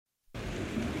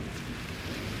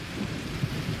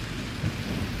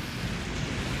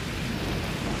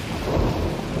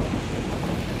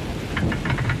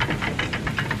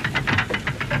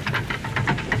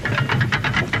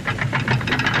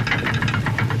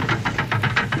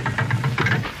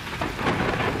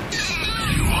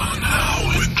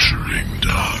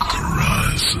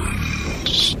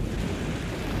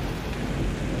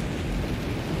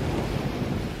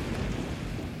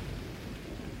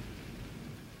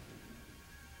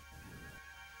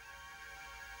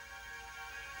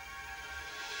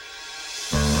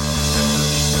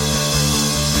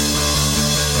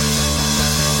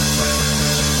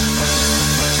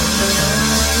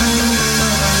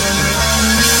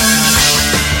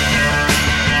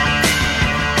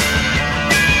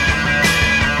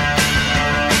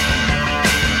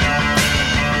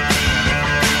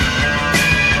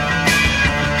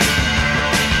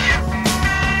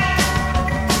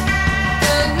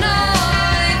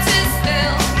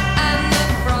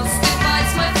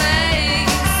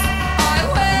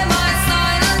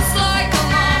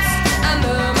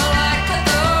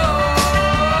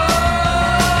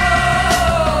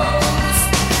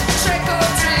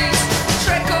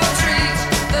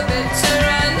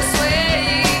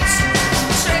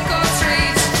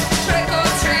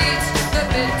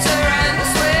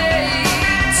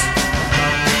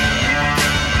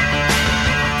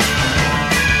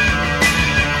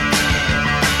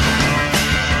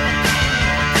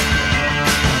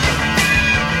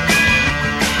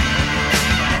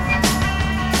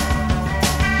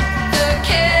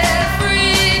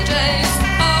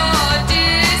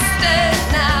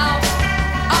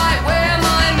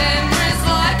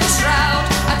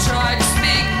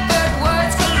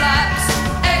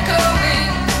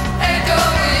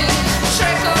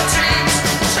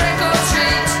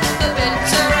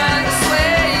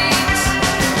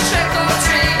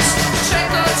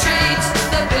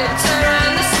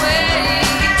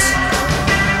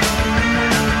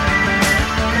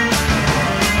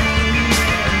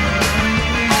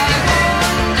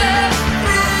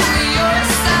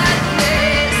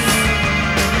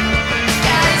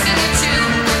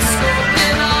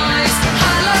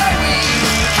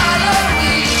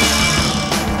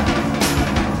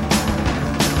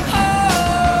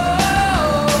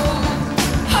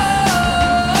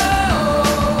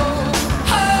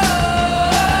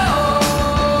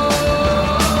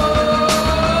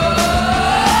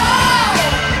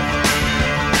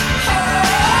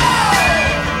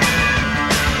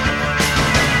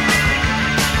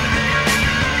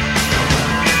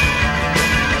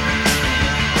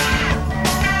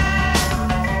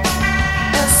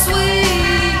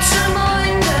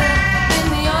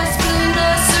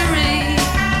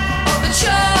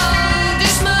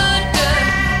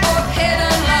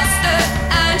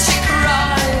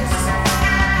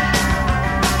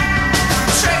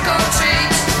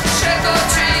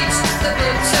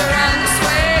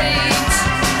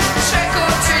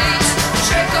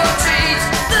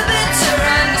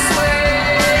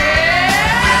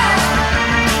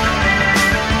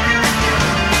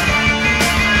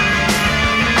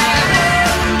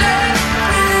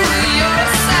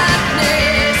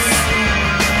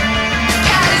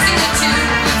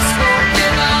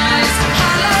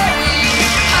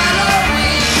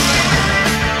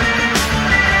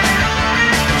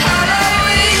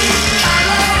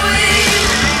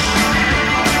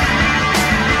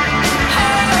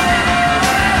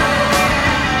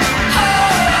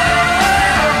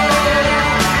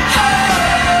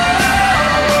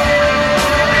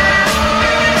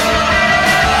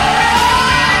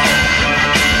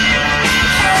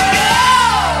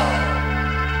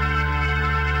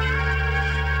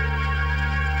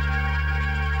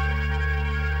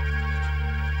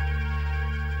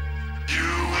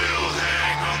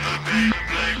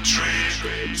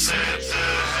Said the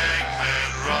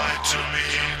hangman right to me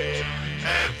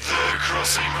at the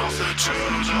crossing of the two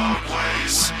dark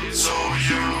ways. So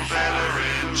you better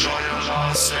enjoy your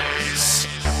last days.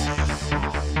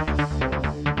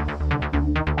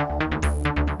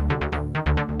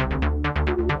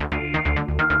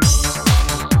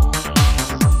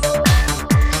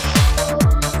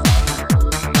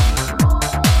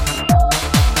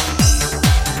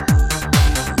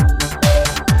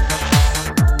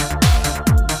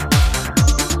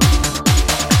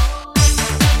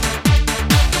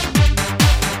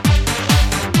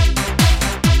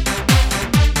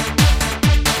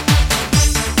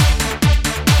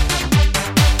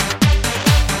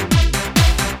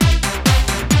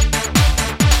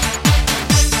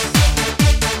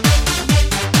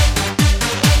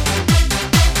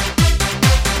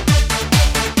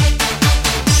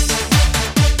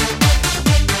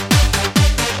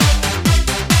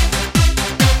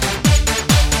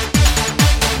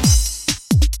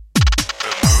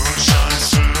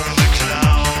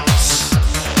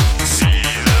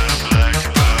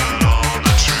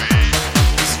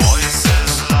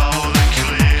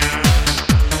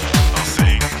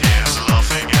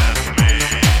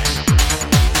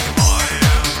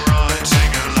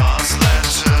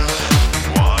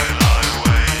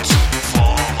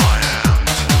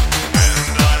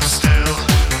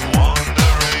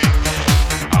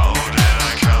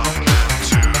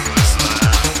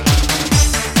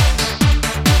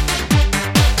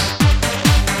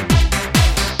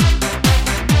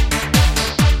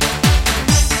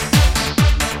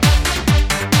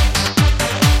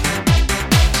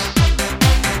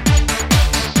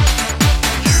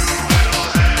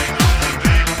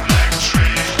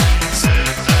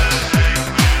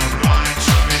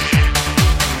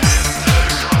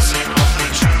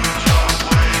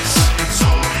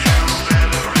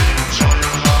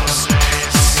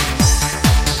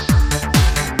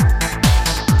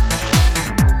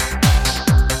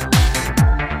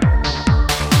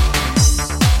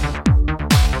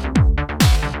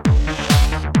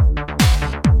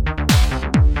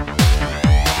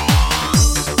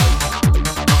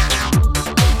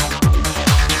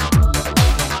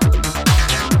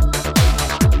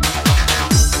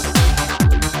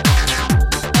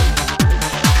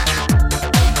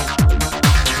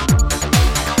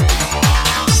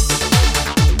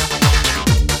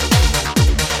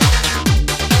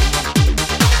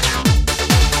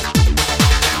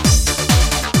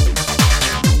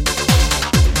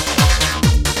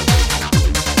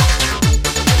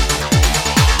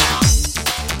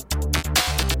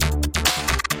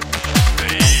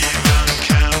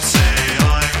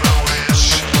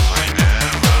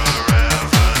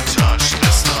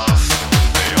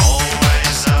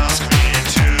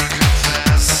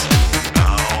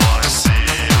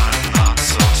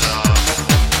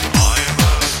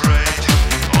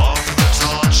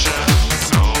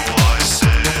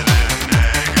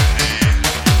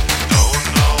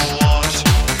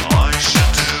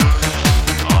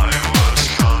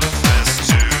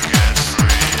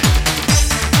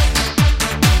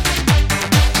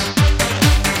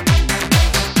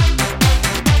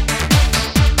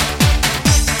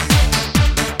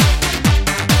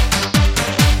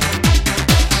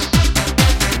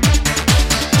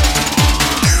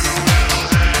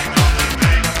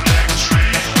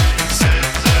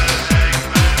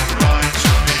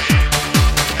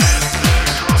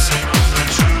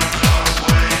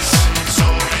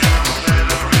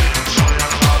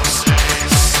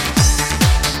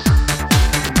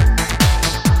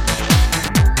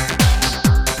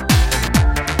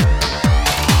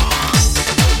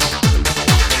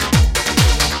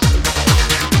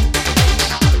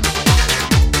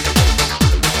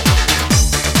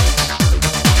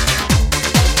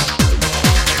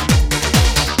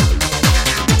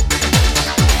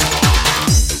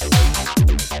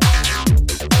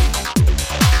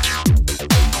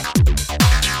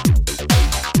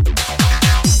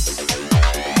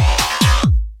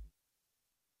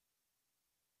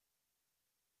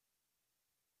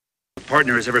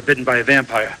 Partner is ever bitten by a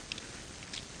vampire.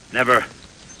 Never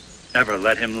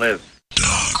let him live.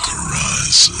 Dark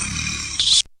Horizons.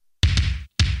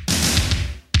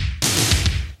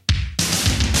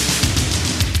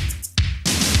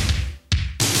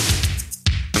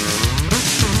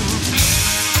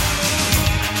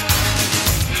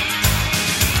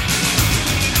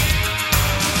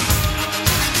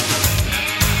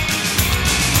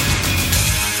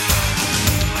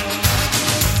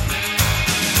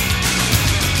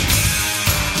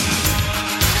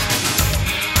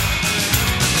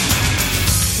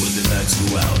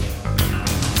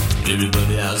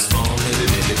 Everybody has fun,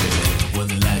 baby. when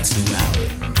the lights go out.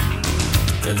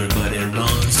 Everybody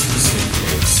runs to the safe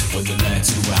place when the lights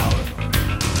go out.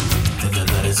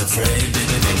 Everybody's afraid,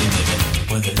 baby, baby, baby,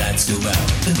 when the lights go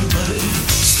out. Everybody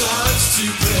starts to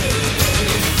play.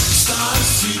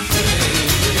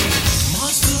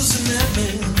 Monsters and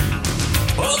men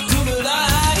all come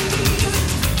alive,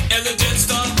 and the dead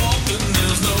start walking.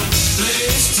 There's no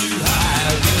place to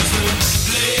hide. There's no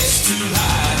place to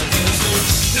hide. There's no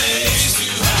place to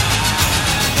hide.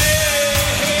 Hey,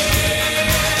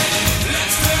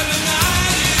 let's turn the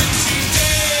night into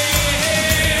day.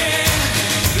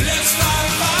 Let's start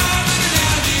a fire in an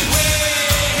alleyway.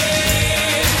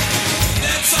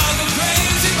 Let's all go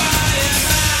crazy by and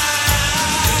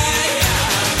night.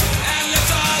 And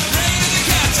let's all bring the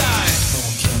cat eye. No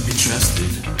one can be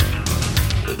trusted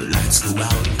when the lights go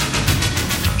out.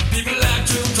 People act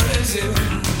real crazy.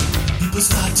 People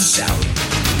start to shout.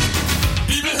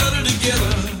 People huddle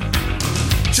together,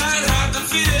 trying hard to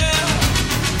fear.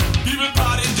 People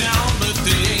party down, but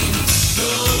they ain't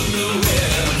going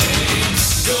nowhere. They ain't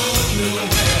going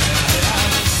nowhere.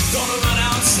 Gonna run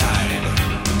outside,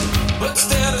 but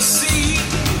instead of see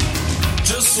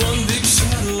just one big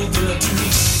shadow there to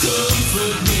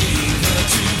comfort me, there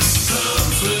to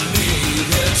comfort me,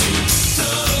 there to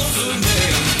comfort me.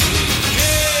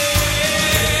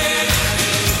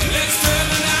 Let's turn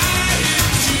the night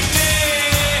into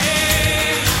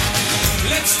day.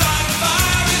 Let's start a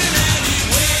fire in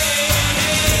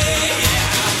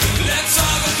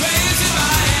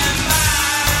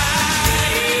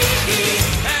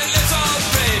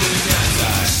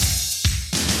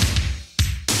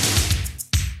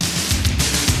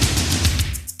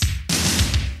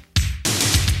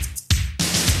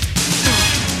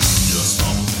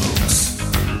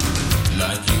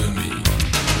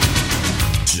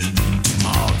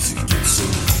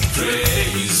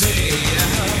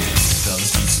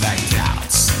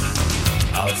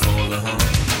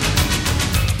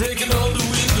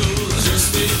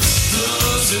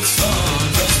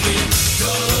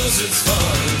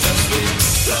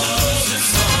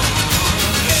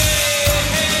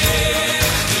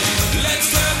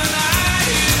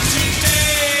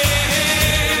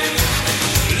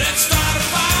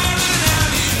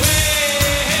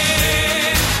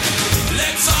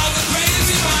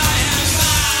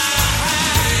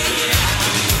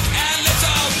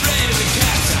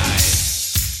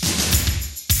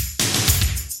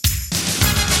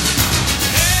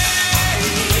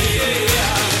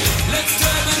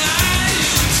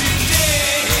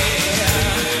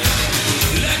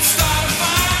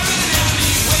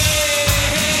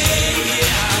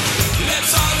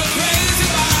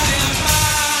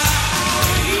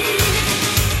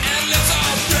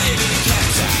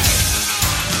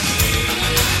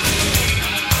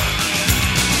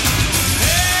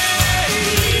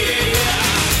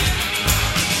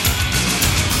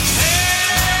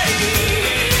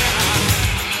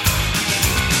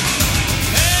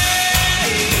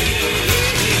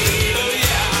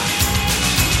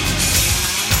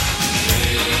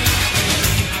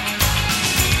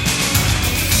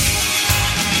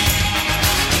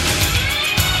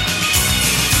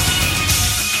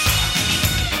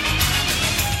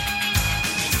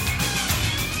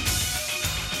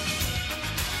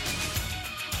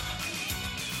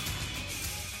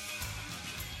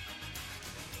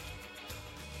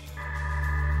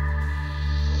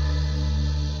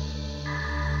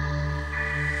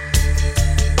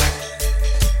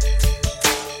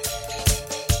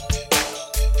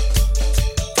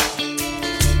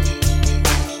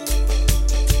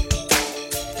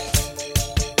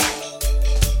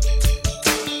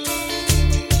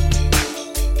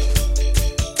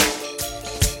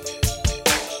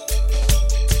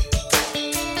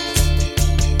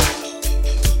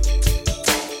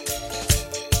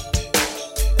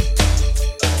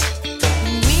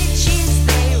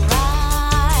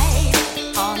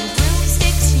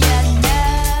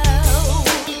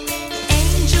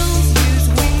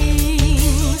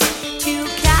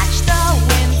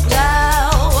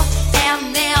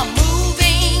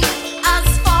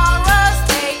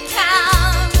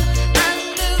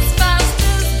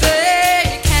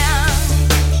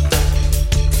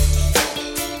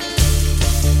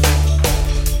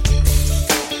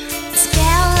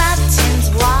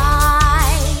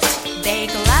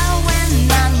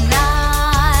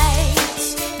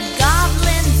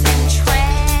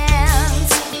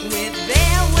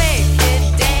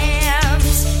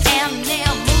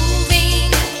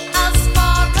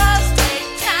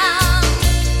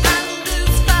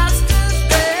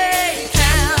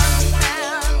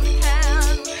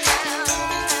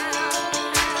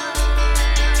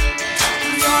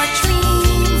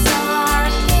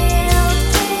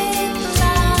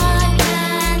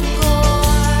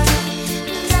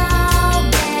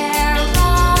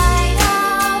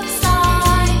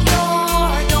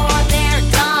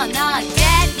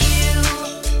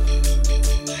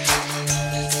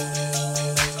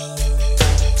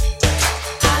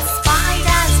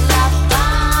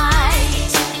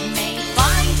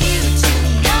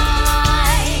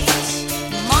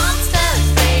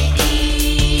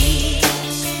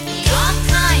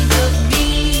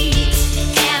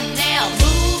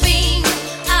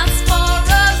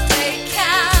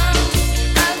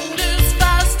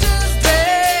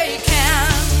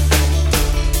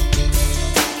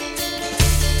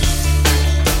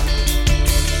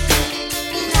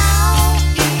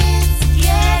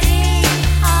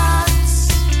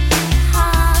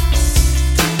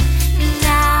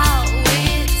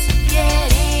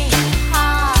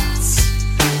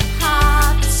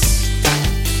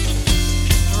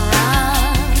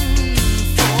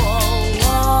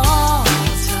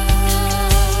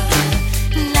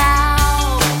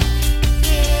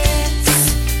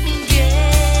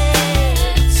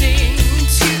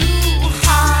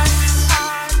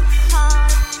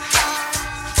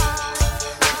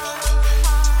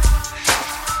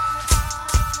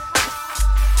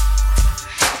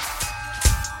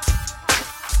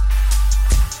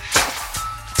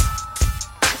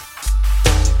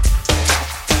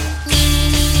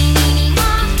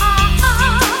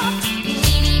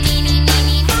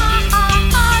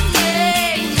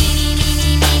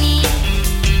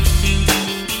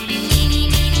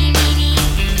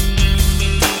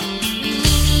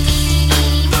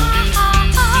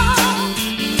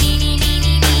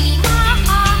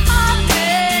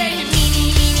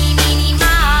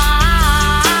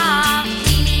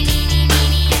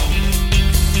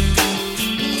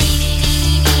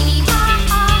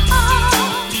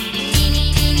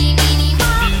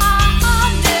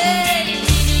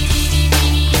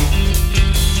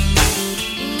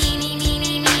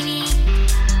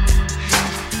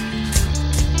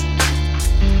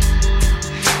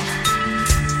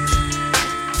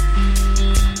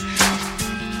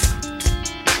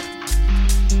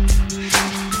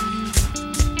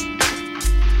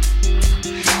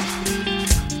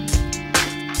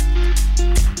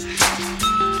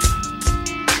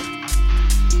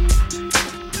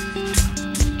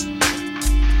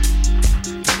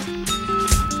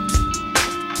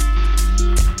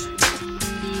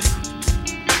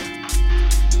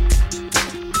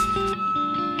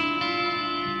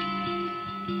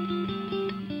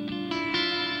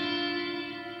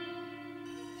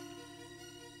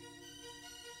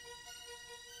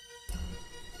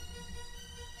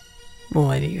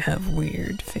Why do you have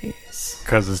weird face?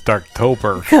 Because it's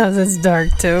Darktober. Because it's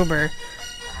Darktober.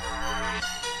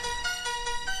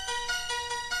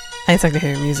 I just like to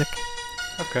hear music.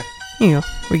 Okay. You know,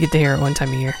 we get to hear it one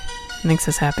time a year. Makes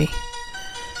us happy.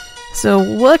 So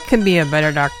what can be a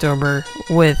better Darktober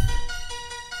with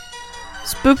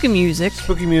spooky music,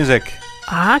 Spooky music.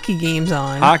 a hockey game's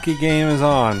on? Hockey game is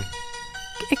on.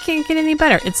 It can't get any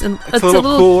better. It's a little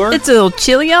cooler. It's a little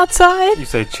chilly outside. You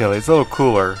say chilly. It's a little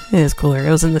cooler. It is cooler.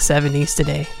 It was in the 70s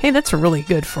today. Hey, that's really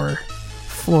good for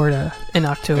Florida in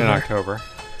October. In October.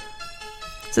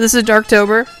 So this is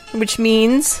Darktober, which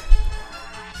means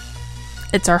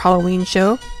it's our Halloween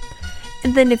show.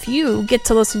 And then if you get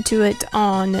to listen to it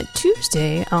on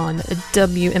Tuesday on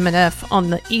WMNF on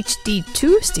the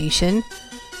HD2 station,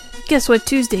 guess what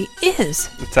Tuesday is?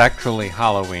 It's actually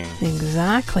Halloween.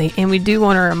 Exactly. And we do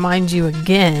want to remind you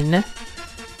again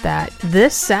that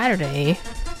this Saturday,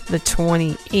 the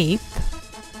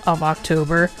 28th of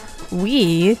October,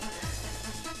 we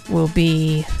will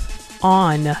be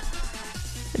on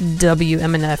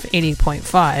WMNF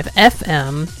 80.5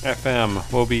 FM.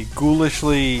 FM will be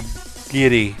ghoulishly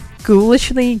giddy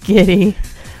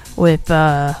with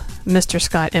Mr.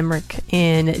 Scott Emmerich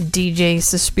and DJ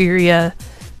Suspiria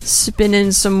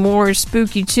spinning some more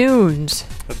spooky tunes.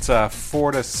 It's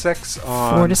 4 to 6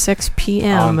 on 4 to 6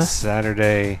 p.m. on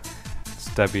Saturday. It's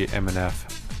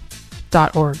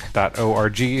WMNF.org.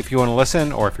 If you want to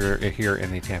listen, or if you're here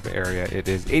in the Tampa area, it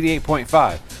is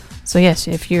 88.5. So yes,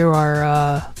 if you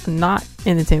are not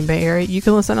in the Tampa Bay area, you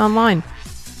can listen online.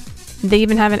 They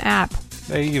even have an app.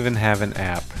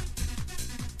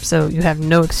 So you have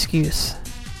no excuse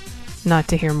not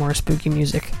to hear more spooky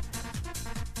music.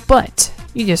 But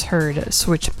you just heard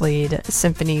Switchblade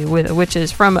Symphony with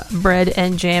Witches from Bread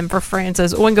and Jam for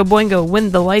Francis. Oingo Boingo,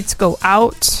 When the Lights Go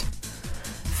Out.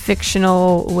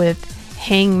 Fictional with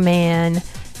Hangman.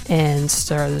 And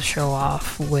start the show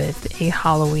off with a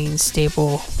Halloween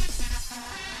staple,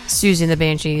 Susie and the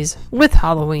Banshees with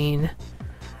Halloween.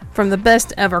 From the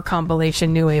best ever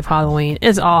compilation, New Wave Halloween.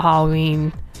 It's all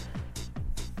Halloween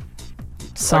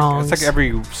songs. It's like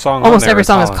every song. Almost every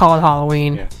song is called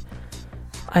Halloween. Yeah.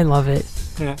 I love it.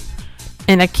 Yeah.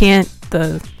 And I can't.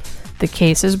 The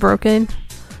case is broken,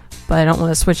 but I don't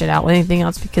want to switch it out with anything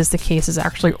else because the case is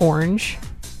actually orange.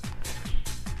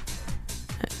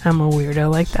 I'm a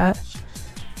weirdo like that.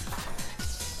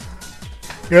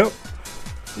 Yep.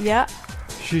 Yeah,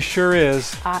 She sure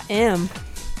is. I am.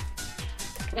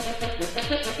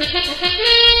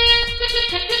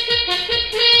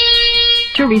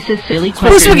 Teresa's silly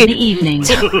question of the evening.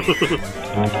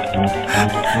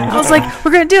 I was like,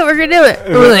 we're gonna do it.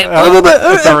 We're like,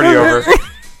 It's already over.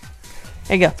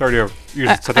 There you go. It's already over.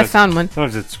 I found one.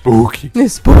 Sometimes it's spooky.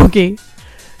 It's spooky.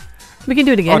 We can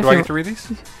do it again. Oh, if do I you get to read these?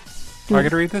 Do I get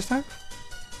to read this time?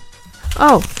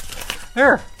 Oh,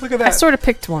 There, look at I that. sort of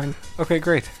picked one. Okay,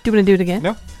 great. Do you want to do it again?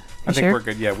 No, I think sure? we're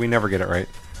good. Yeah, we never get it right.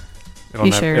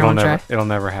 You sure you wanna try? It'll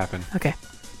never happen. Okay.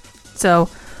 So,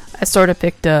 I sort of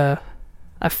picked I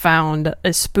found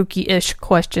a spooky-ish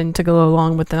question to go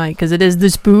along with the night, because it is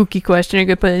the spooky question. Are you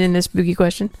going to put it in the spooky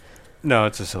question? No,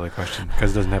 it's a silly question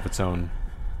because it doesn't have its own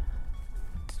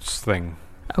thing.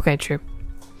 Okay, true.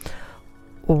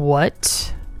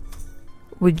 What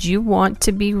would you want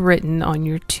to be written on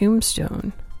your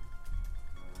tombstone?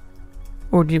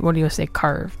 Or what do you say,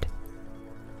 carved?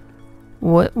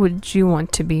 What would you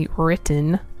want to be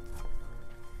written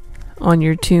on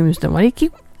your tombstone? Why do you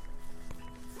keep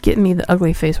getting me the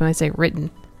ugly face when I say written?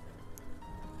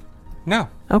 No,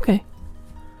 Okay.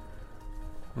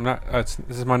 I'm not. This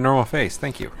is my normal face.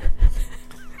 Thank you.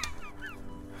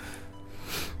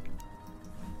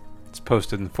 It's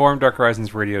posted in the forum,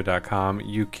 darkhorizonsradio.com.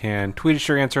 You can tweet us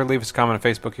your answer, leave us a comment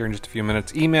on Facebook here in just a few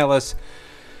minutes. Email us,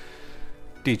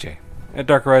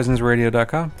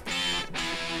 dj@darkhorizonsradio.com.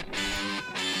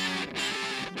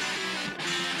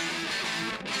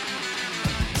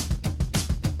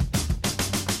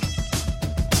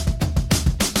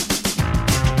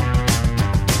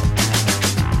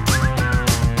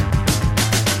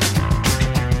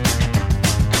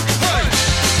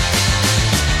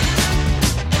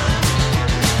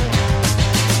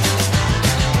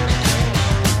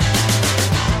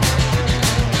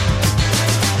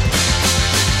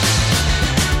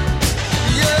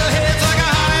 Yeah.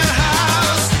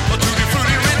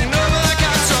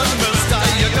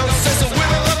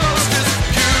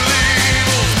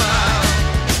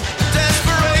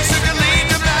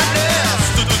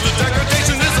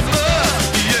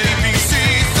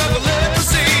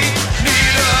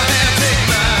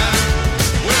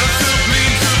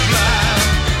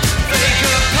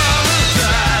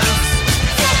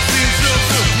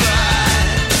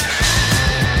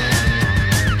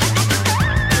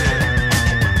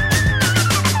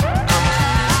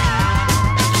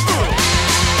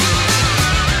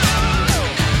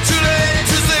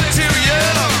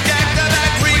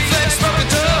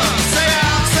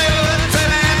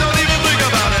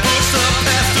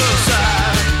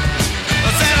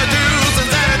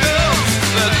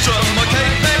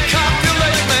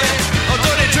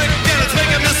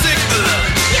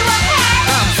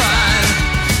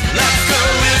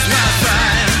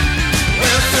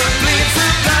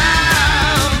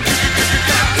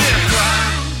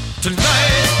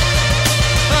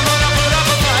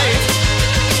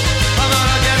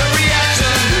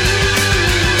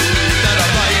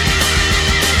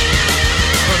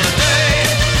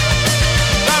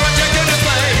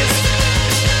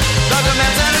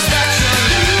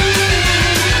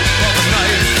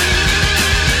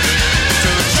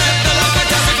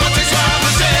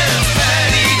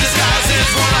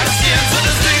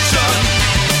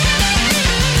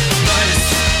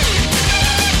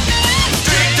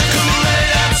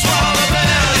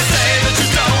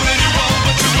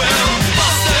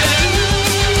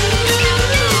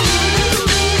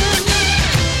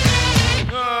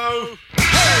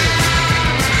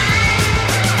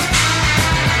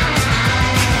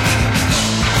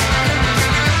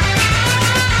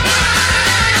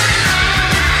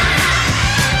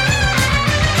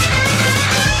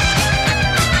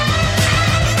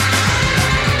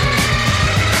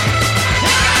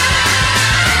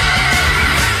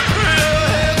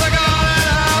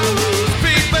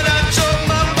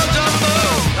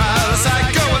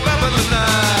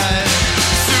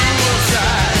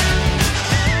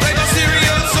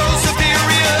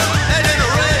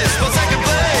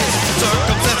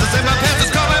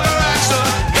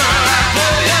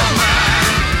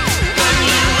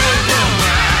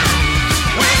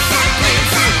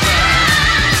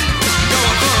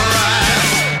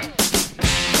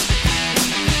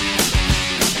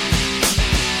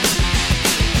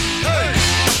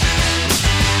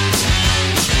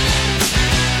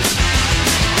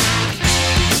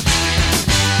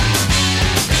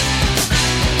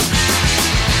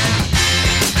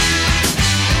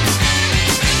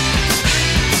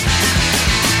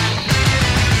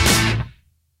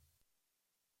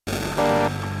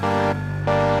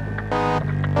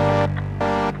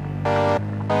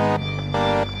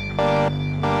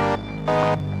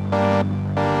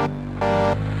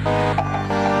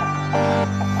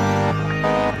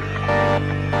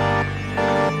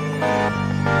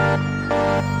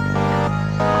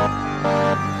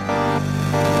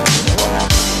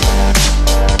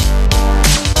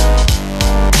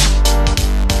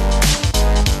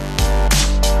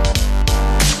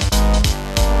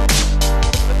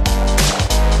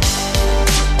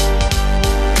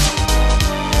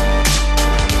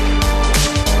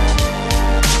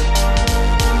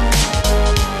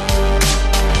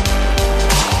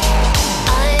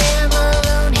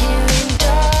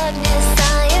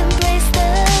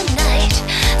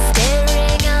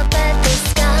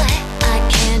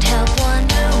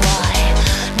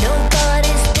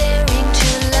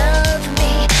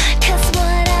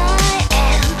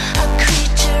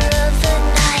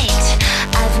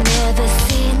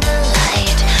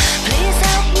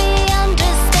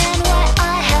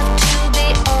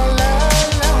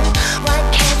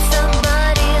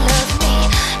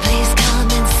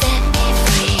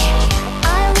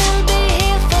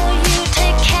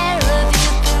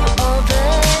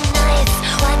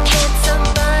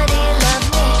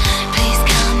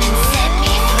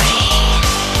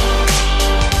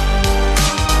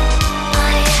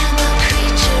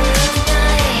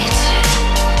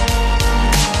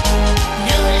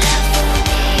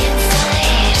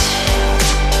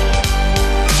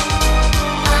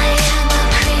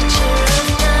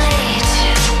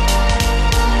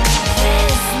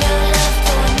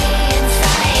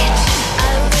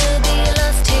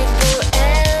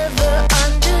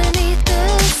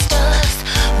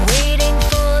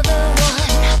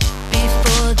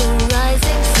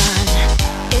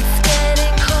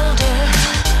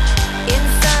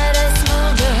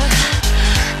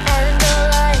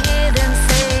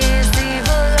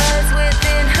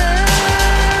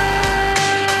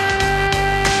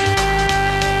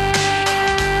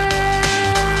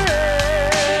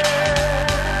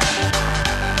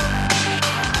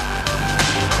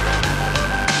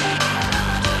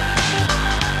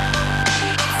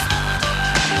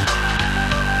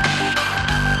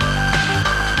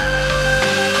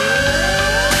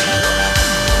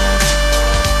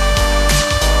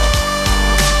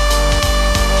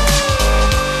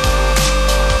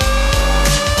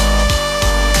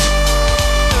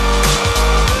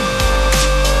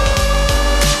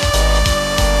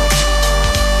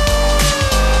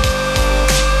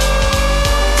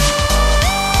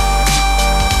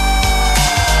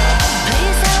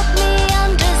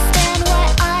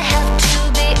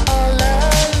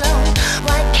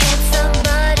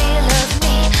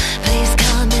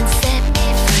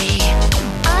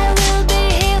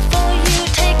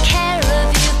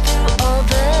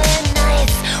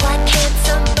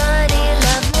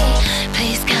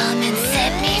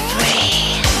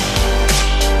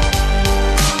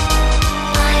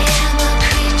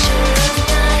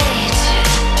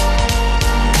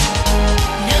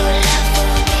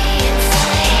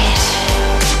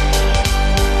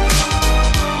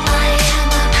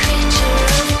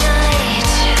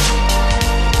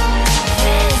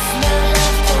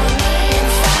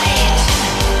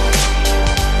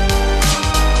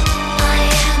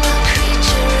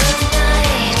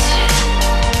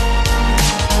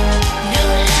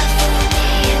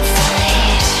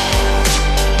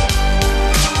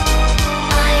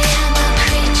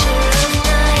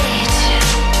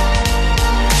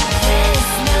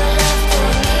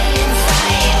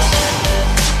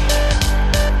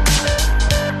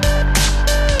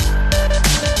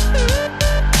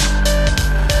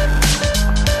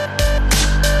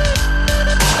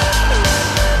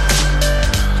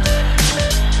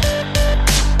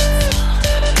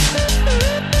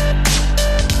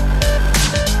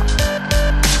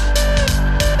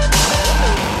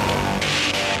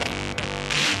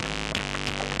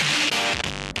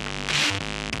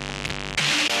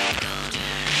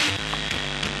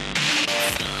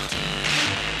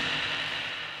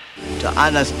 To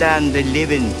understand the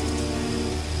living,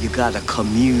 you gotta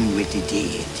commune with the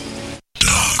dead.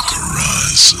 Dark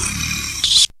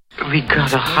Horizons. We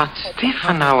got a hot stiff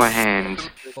on our hands.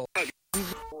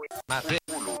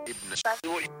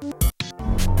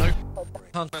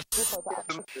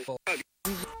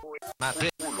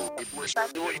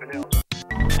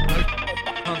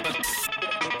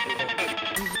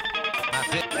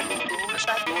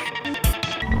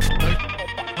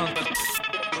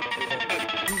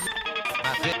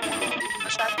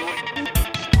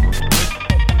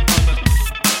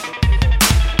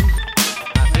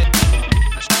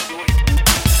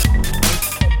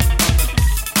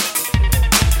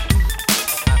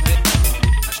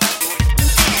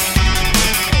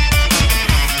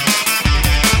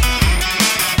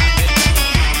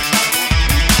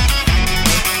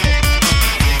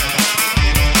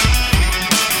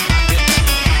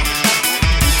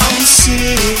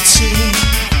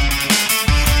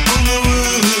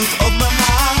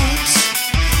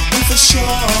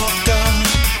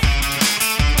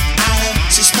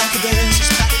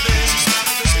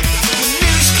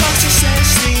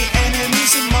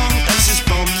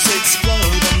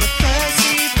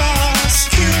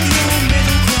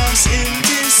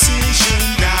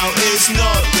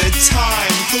 the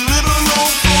time for little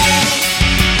old fool.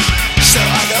 So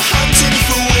I go hunting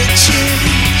for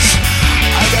witches.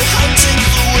 I go hunting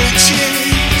for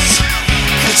witches.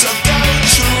 Heads are going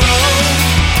to roll.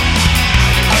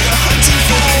 I go hunting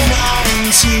for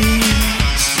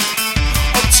 90s.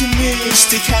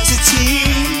 Optimistic as a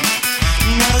teen.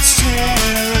 Now it's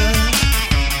terror.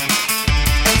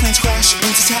 Airplanes crash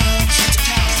into towers.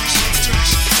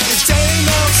 The Daily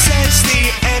Mail says the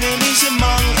enemy's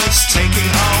among us, taking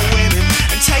our women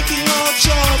and taking our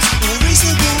jobs. A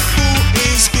reasonable fool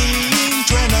is being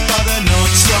dreamed by the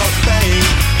non-stop bang,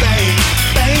 bang,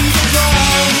 bang the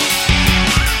drum.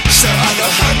 So I go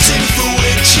hunting for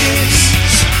witches.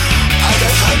 I go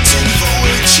hunting for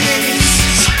witches.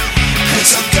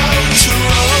 Heads are going to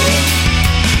roll.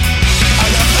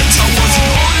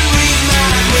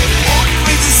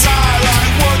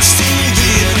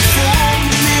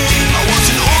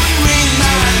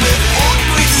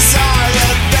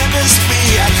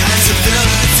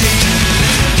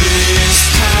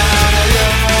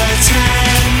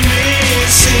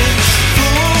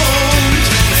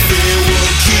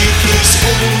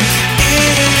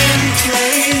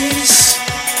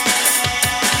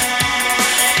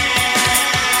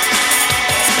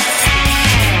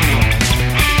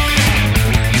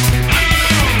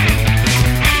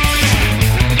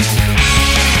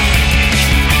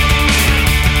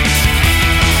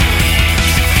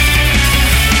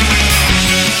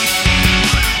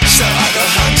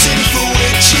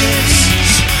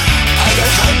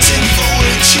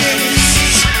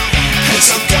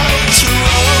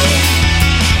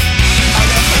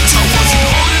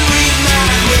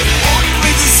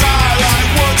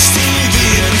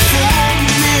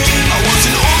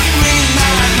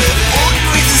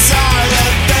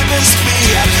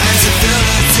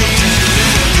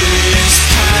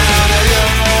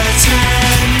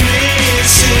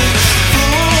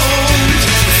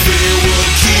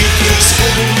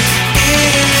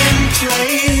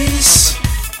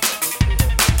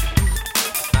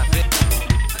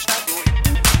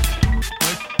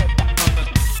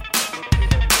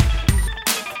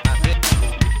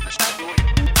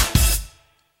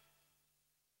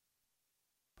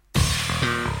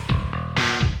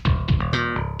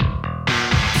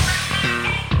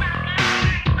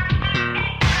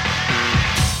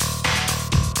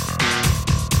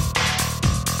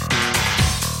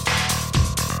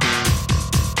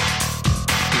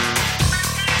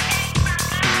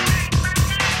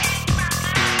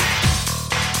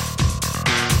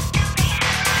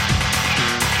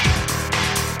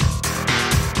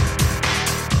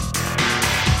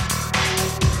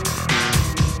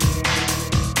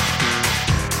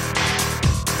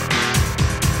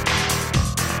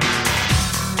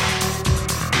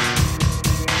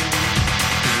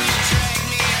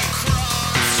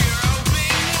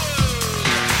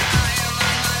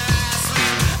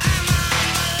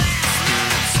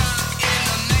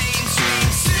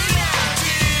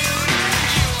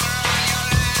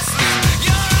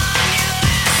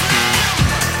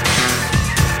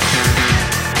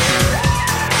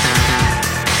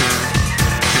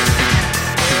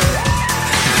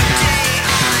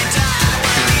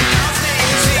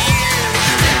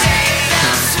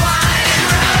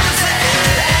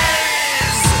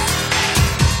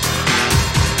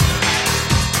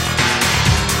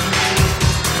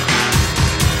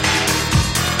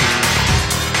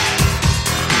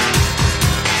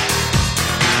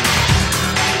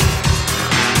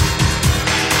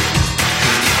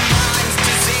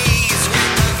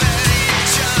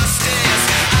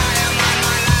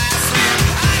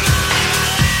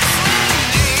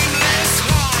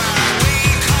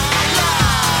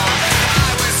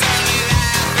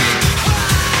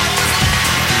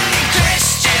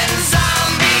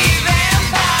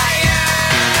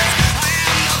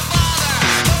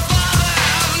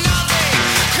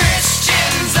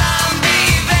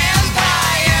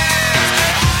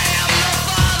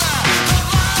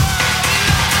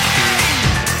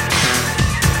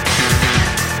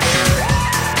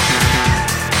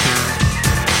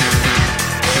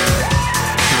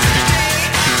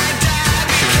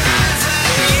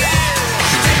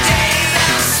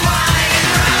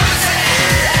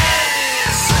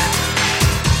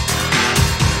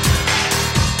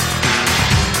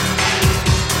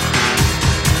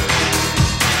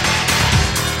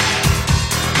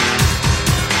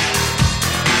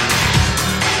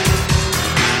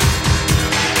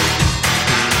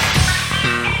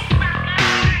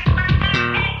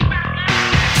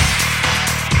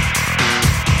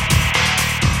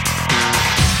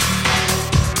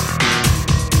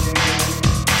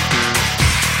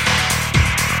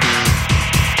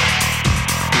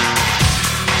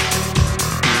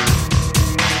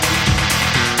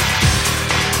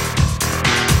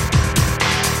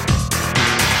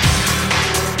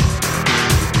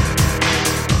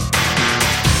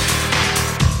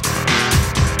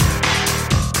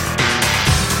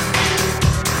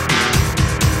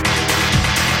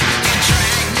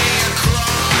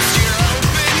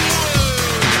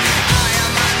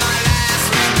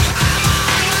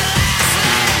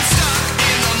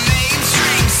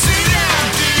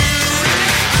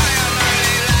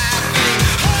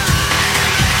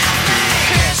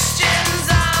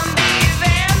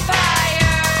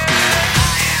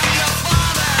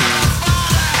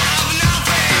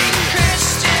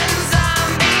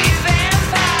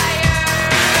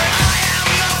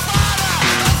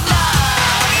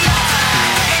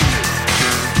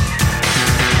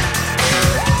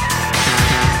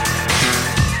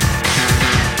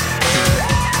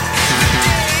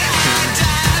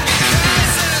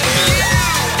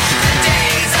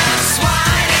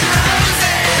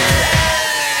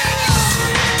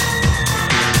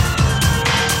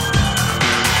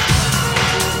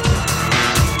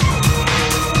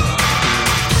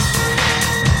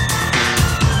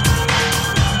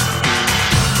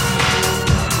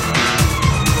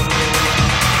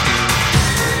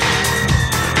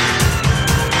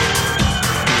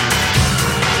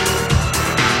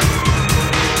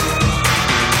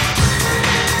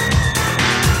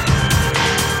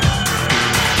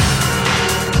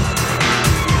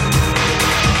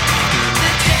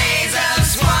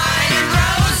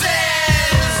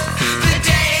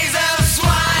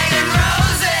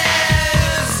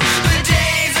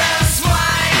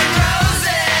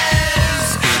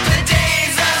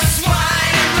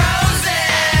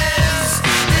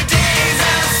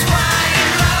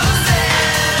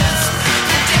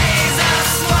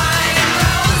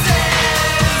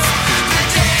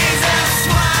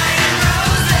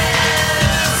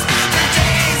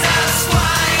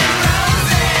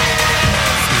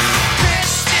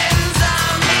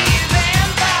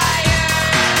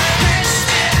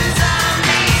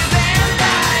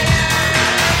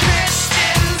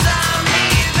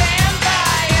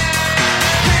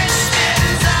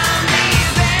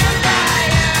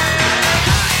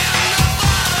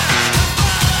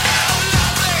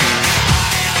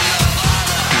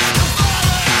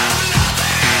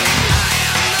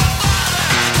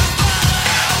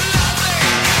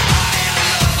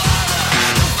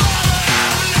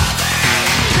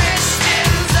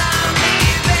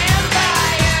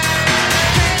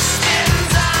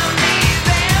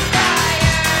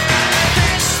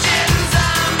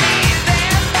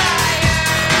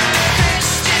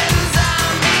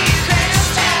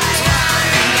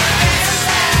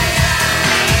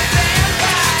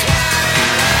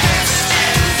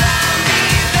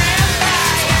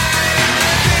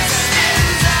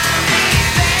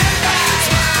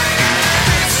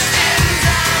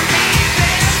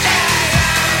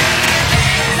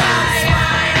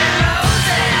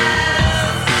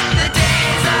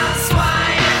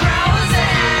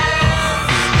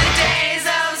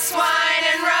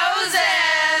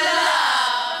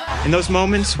 In those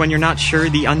moments when you're not sure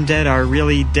the undead are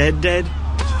really dead,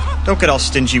 don't get all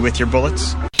stingy with your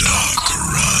bullets. Dark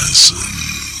Horizons.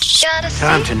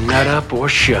 Time to nut up or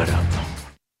shut up.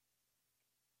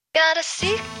 Got a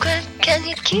secret, can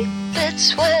you keep it?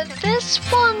 Swear this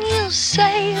one you'll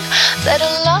save. Better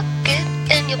lock it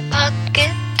in your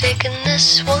pocket, taking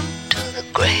this one to the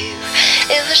grave.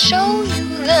 If I show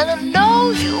you, then I know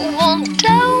you won't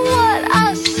tell what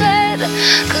I said.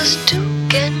 'Cause two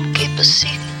can keep a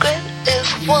secret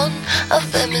if one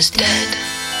of them is dead.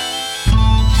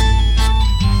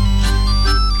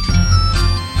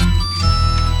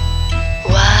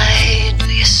 Why do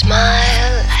you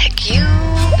smile like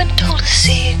you've been told a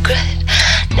secret?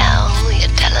 Now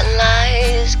you're telling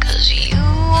lies 'cause you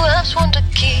have sworn to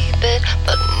keep it.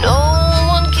 But no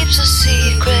one keeps a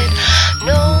secret.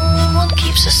 No one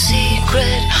keeps a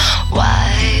secret.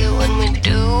 Why, when we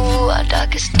do our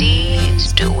darkest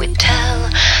deeds, do we tell?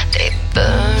 They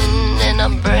burn and our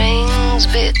brains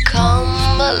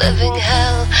become a living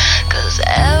hell. 'Cause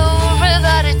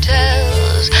everybody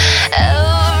tells.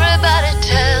 Everybody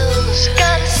tells.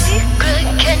 Got a secret,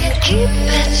 can you keep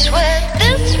it? Swear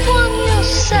this one you'll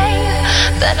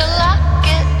save. Better lock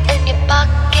it in your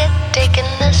pocket, taking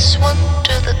this one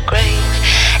to the grave.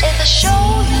 If I show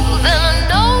you, then I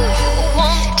know you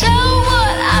won't tell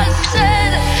what I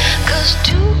said. 'Cause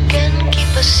two can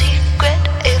keep a secret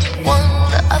if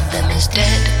one of them is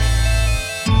dead.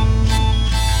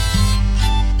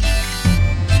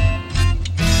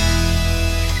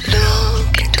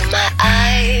 Look into my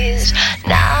eyes,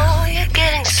 now you're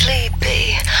getting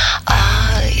sleepy.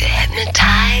 Are you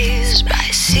hypnotized by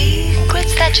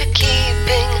secrets that you're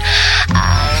keeping?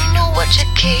 I know what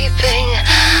you're keeping.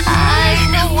 I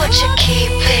know what you're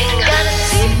keeping. Got a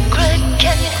secret,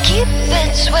 can you keep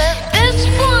it? Swear this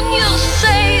one you'll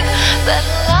save.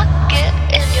 Better lock it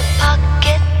in your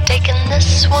pocket, taking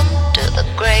this one to the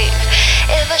grave.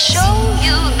 If I show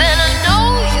you, then I know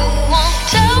you won't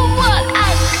tell what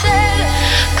I said.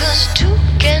 'Cause two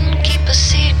can keep a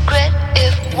secret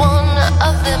if one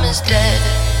of them is dead.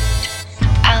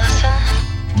 Allison?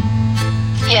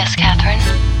 Yes, Catherine?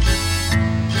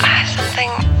 I have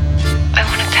something I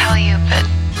want to tell you, but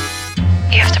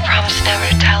you have to promise never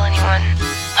to tell anyone.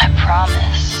 I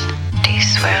promise. Do you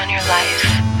swear on your life?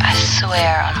 I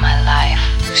swear on my life.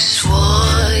 You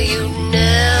swore you'd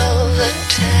never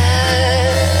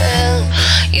tell.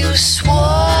 You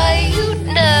swore you'd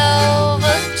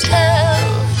never tell.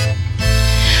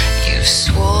 You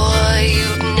swore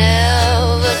you'd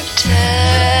never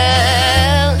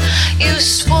tell. You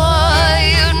swore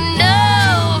you'd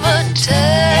never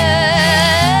tell.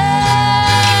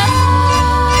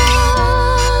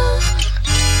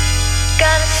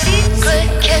 Got a secret,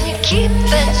 can you keep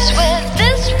it? Swear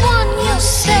this one you'll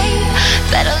save.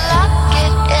 Better lock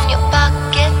it in your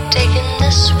pocket, taking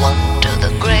this one to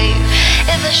the grave.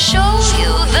 If I show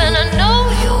you, then I know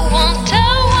you won't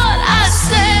tell what I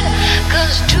said.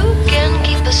 'Cause two can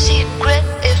keep a secret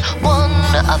if one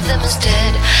of them is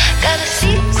dead. Got a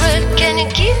secret, can you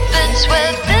keep it? Swear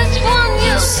this one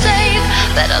you'll save.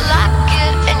 Better lock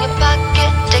it in your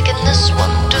pocket, taking this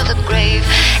one to the grave.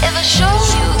 If I show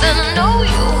you, then I know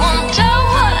you won't tell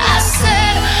what I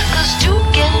said. 'Cause two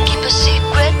can keep a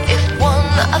secret if one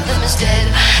of them is dead.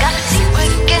 Got a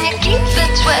secret, can you keep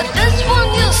it? Swear this one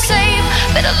you'll save.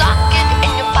 Better lock it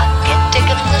in your pocket,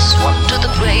 taking this one to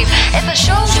the grave. If I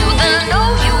show you, then I know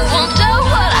you won't tell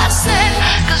what I said.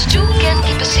 'Cause two can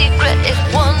keep a secret if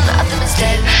one of them is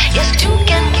dead. Yes, two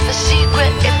can keep a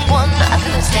secret if one of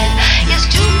them is dead. Yes,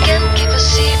 two can keep a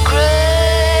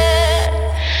secret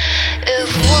if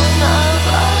one of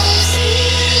us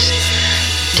is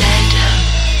dead.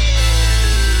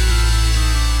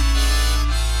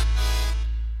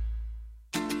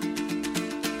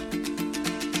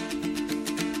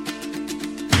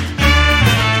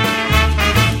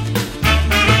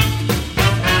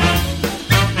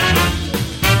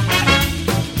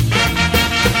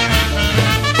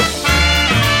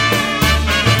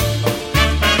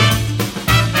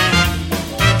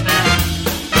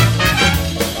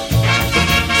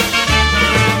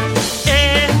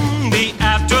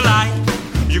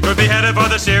 For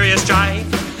the serious strife.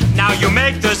 Now you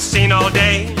make the scene all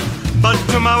day, but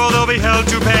tomorrow they'll be held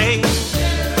to pay.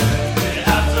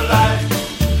 Afterlife,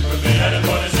 we'll be headed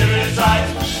for the serious strife.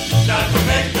 Now you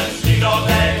make the scene all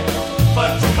day,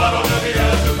 but tomorrow they'll be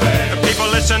held to pay. The people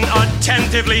listen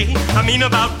attentively. I mean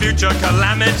about future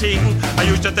calamity. I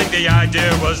used to think the idea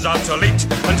was obsolete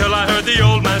until I heard the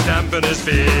old man stamping his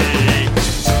feet.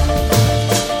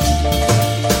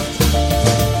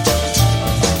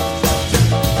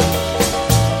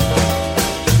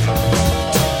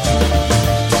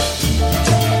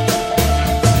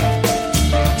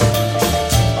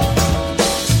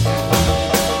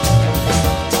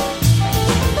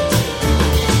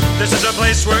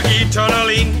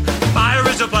 eternally. Fire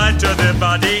is applied to the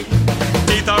body.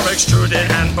 Teeth are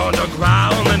extruded and burned to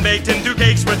ground and baked into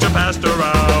cakes which are passed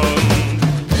around.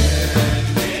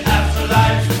 The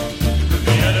afterlife,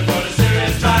 the headed for the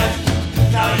serious time.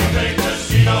 Now you make the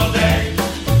scene all day,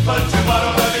 but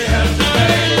tomorrow will be hell to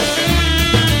pay.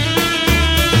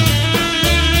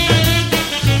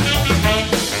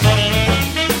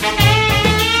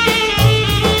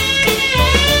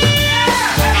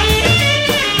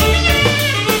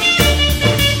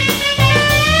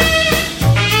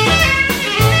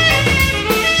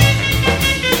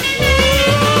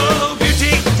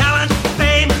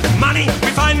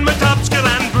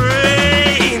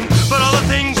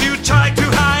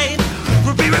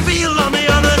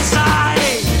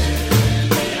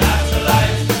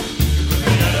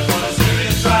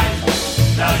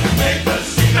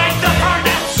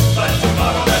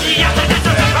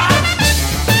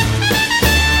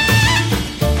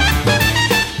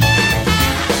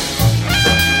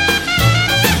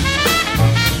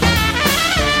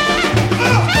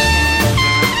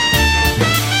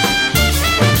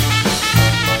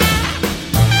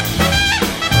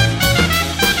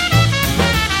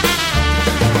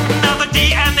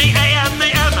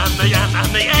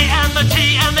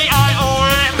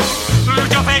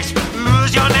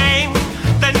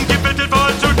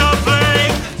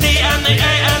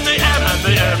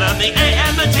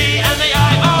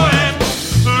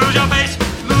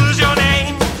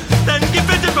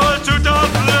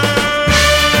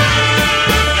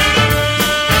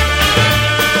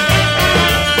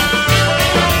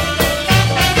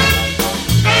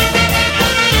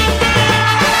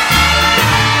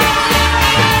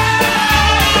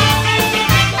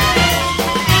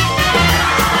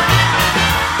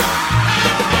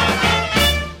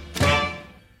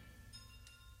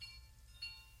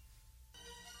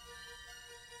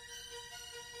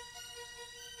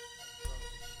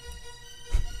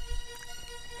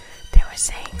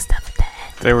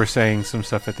 They were saying some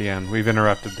stuff at the end. We've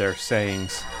interrupted their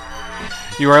sayings.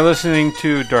 You are listening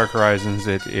to Dark Horizons.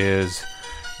 It is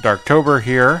Darktober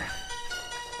here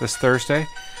this Thursday.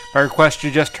 By request, you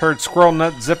just heard Squirrel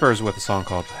Nut Zippers with a song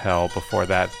called Hell. Before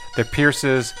that, The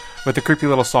Pierces with a creepy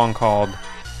little song called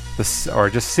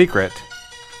just Secret.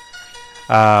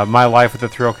 My Life with the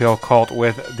Thrill Kill Cult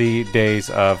with The Days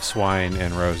of Swine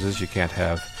and Roses. You can't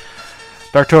have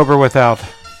Darktober without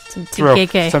some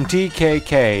TKK. Some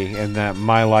TKK in that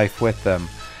My Life with them.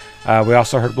 We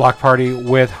also heard Block Party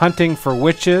with Hunting for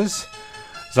Witches,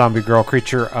 Zombie Girl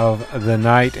Creature of the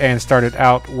Night, and started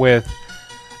out with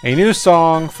a new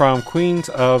song from Queens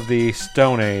of the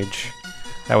Stone Age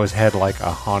that was Head Like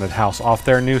a Haunted House off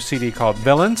their new CD called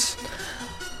Villains.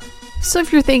 So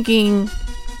if you're thinking,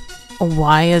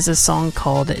 why is a song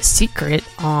called Secret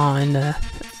on a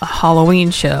Halloween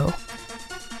show?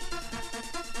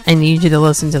 I need you to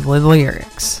listen to the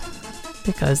lyrics,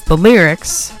 because the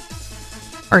lyrics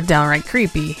are downright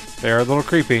creepy. They're a little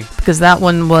creepy. Because that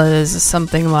one was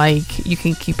something like, you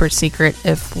can keep her secret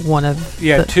if one of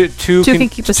two can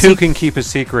keep a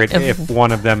secret if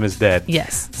one of them is dead.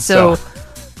 Yes. So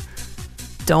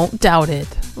don't doubt it.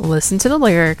 Listen to the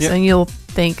lyrics and you'll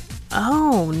think,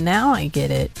 oh, now I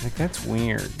get it. Like, that's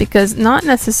weird. Because not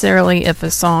necessarily if a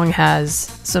song has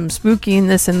some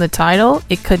spookiness in the title,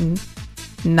 it couldn't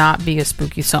not be a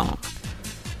spooky song.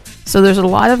 So there's a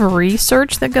lot of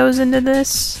research that goes into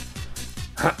this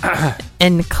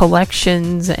and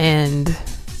collections and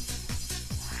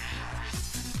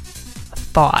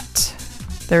thought.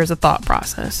 There's a thought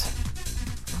process.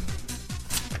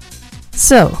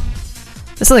 So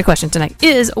the silly question tonight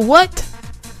is, what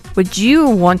would you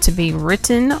want to be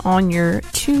written on your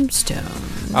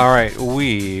tombstone? All right,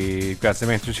 we've got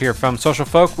some answers here from Social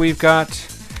Folk. We've got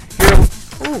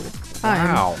Ooh.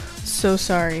 Wow. I'm so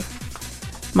sorry.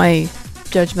 My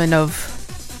judgment of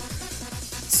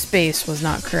space was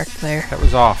not correct there. That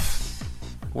was off.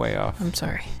 Way off. I'm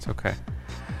sorry. It's okay.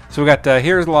 So we got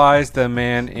Here's Lies, The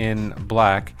Man in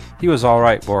Black. He was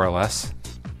alright, more or less.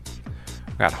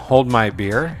 We got Hold My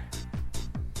Beer.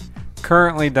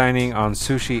 Currently dining on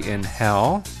sushi in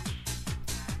hell.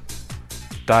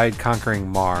 Died conquering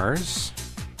Mars.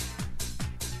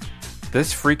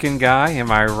 This freaking guy,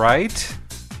 am I right?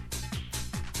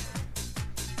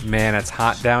 Man, it's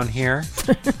hot down here.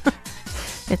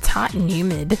 It's hot and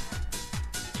humid.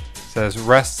 Says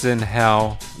rests in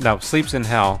hell. No, sleeps in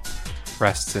hell.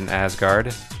 Rests in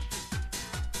Asgard.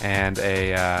 And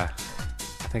I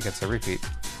think it's a repeat.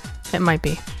 It might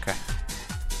be. Okay.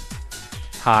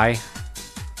 Hi.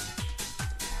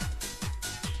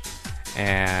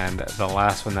 And the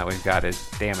last one that we've got is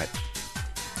damn it.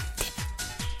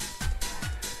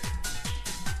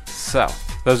 So,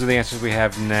 Those are the answers we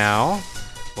have now.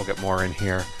 We'll get more in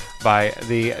here by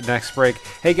the next break.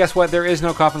 Hey, guess what? There is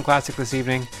no Coffin Classic this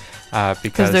evening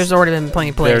because there's already been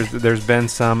plenty played. There's been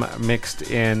some mixed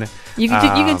in. You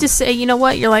could just say, you know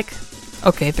what? You're like,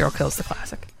 okay, Thrill Kill's the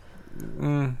classic.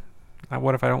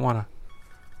 What if I don't want to?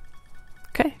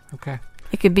 Okay.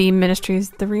 It could be Ministries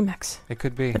the remix. It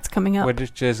could be. It's coming up.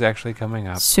 Which is actually coming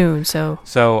up soon.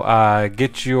 So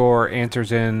get your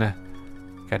answers in.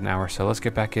 Got an hour, so let's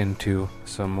get back into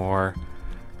some more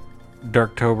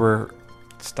Darktober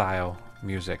style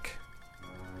music.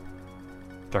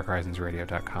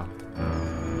 DarkHorizonsRadio.com.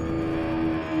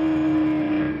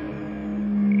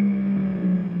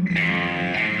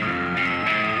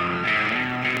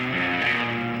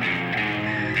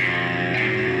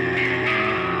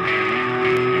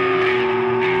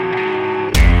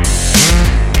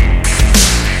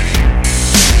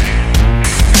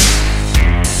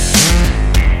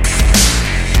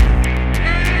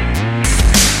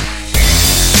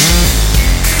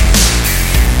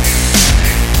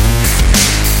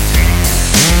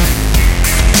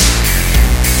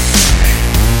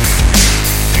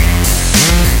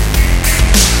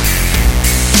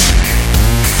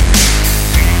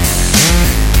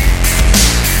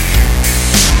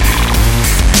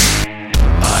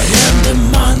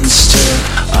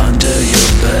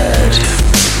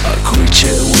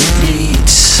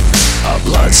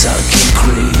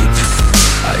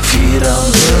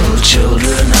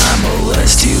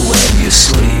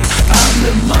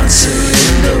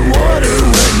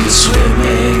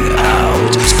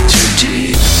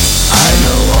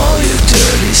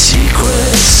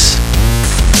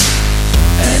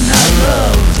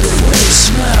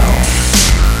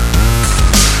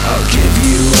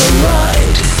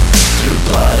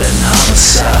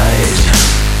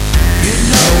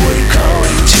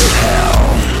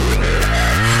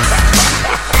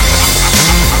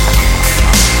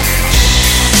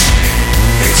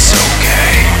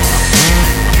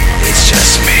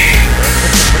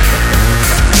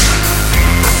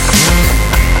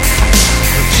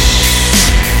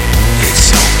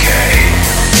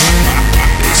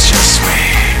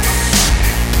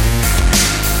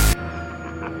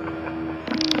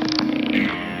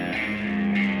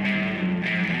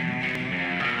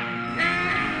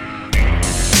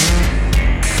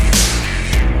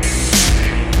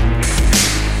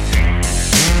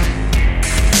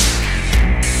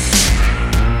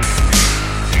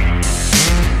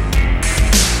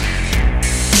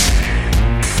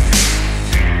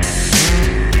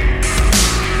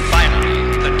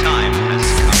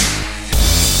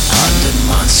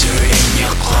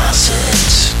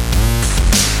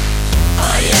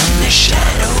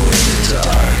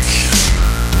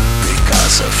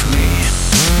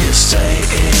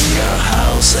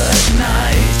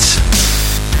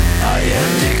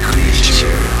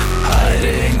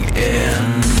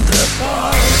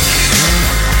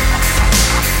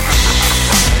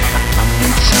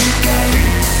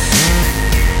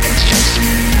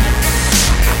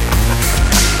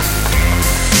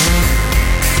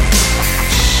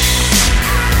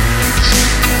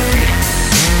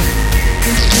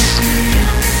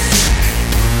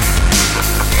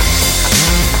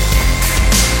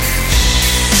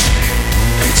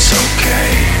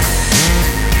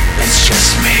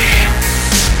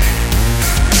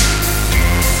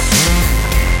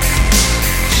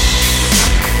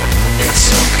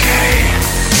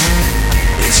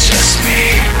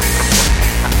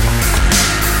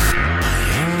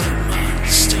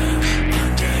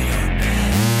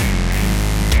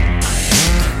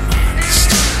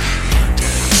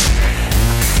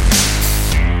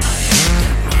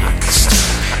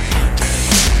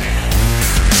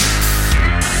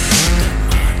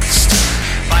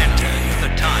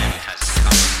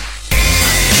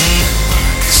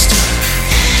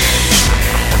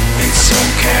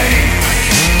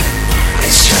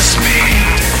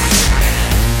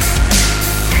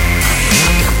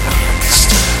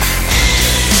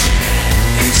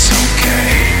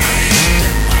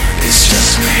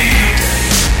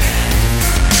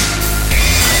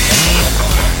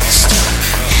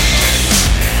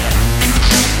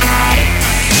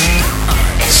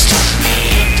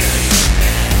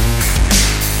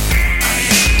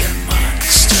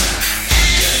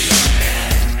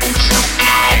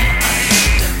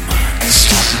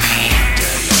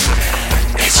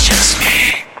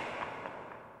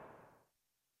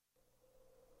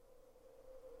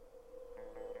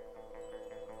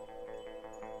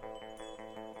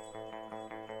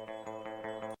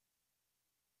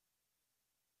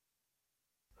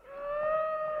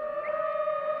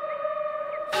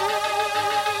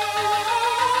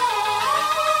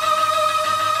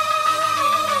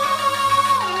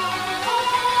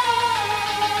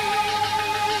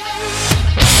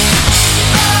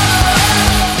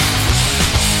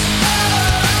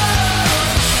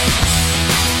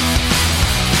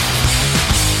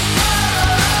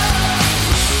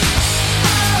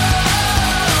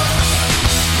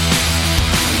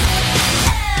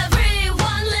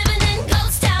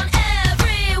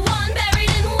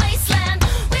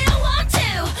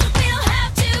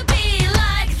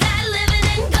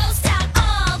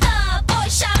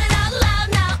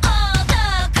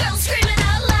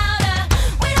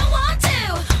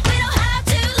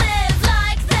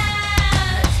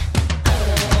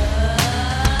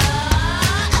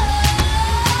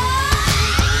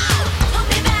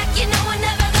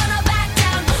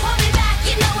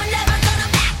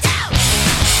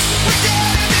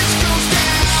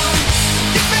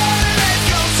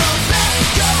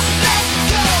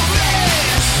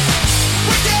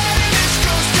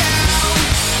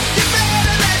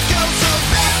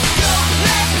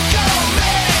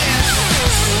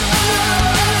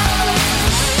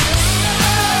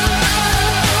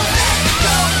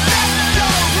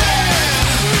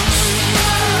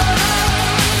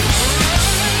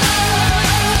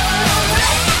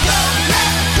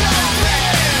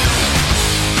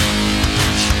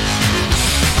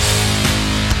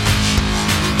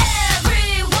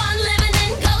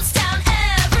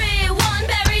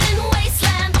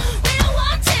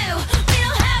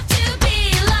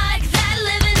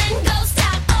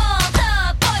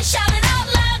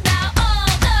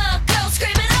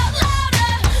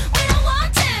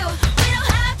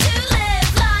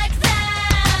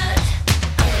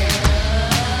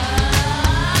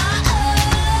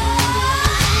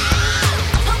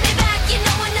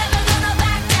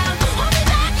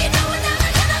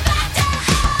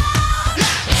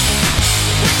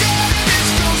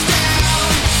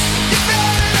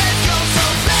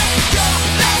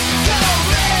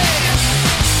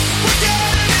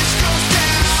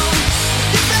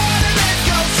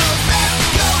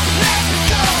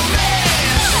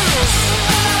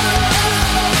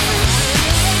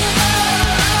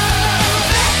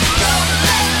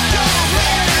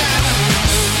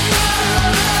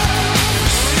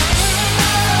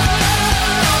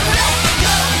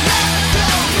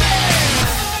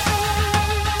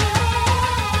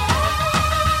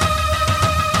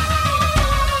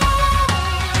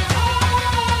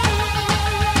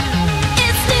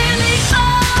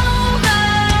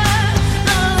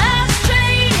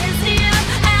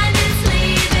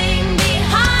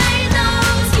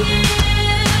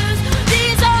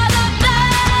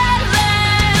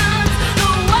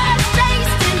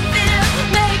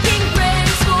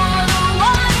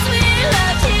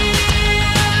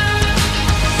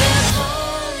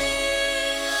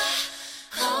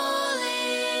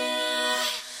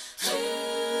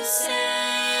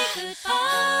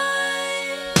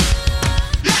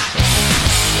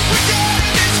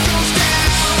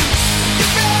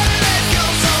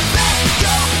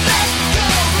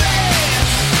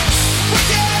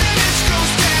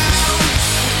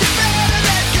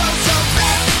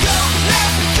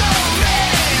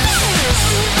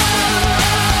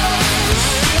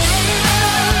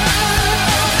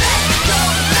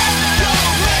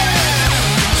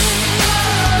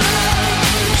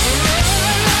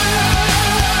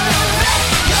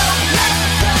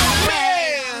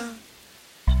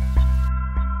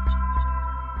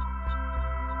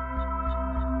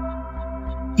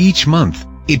 each month.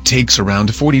 It takes around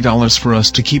 $40 for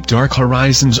us to keep Dark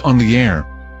Horizons on the air.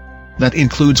 That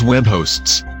includes web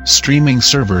hosts, streaming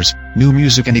servers, new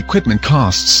music and equipment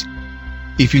costs.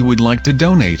 If you would like to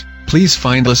donate, please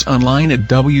find us online at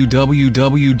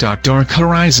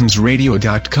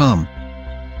www.darkhorizonsradio.com.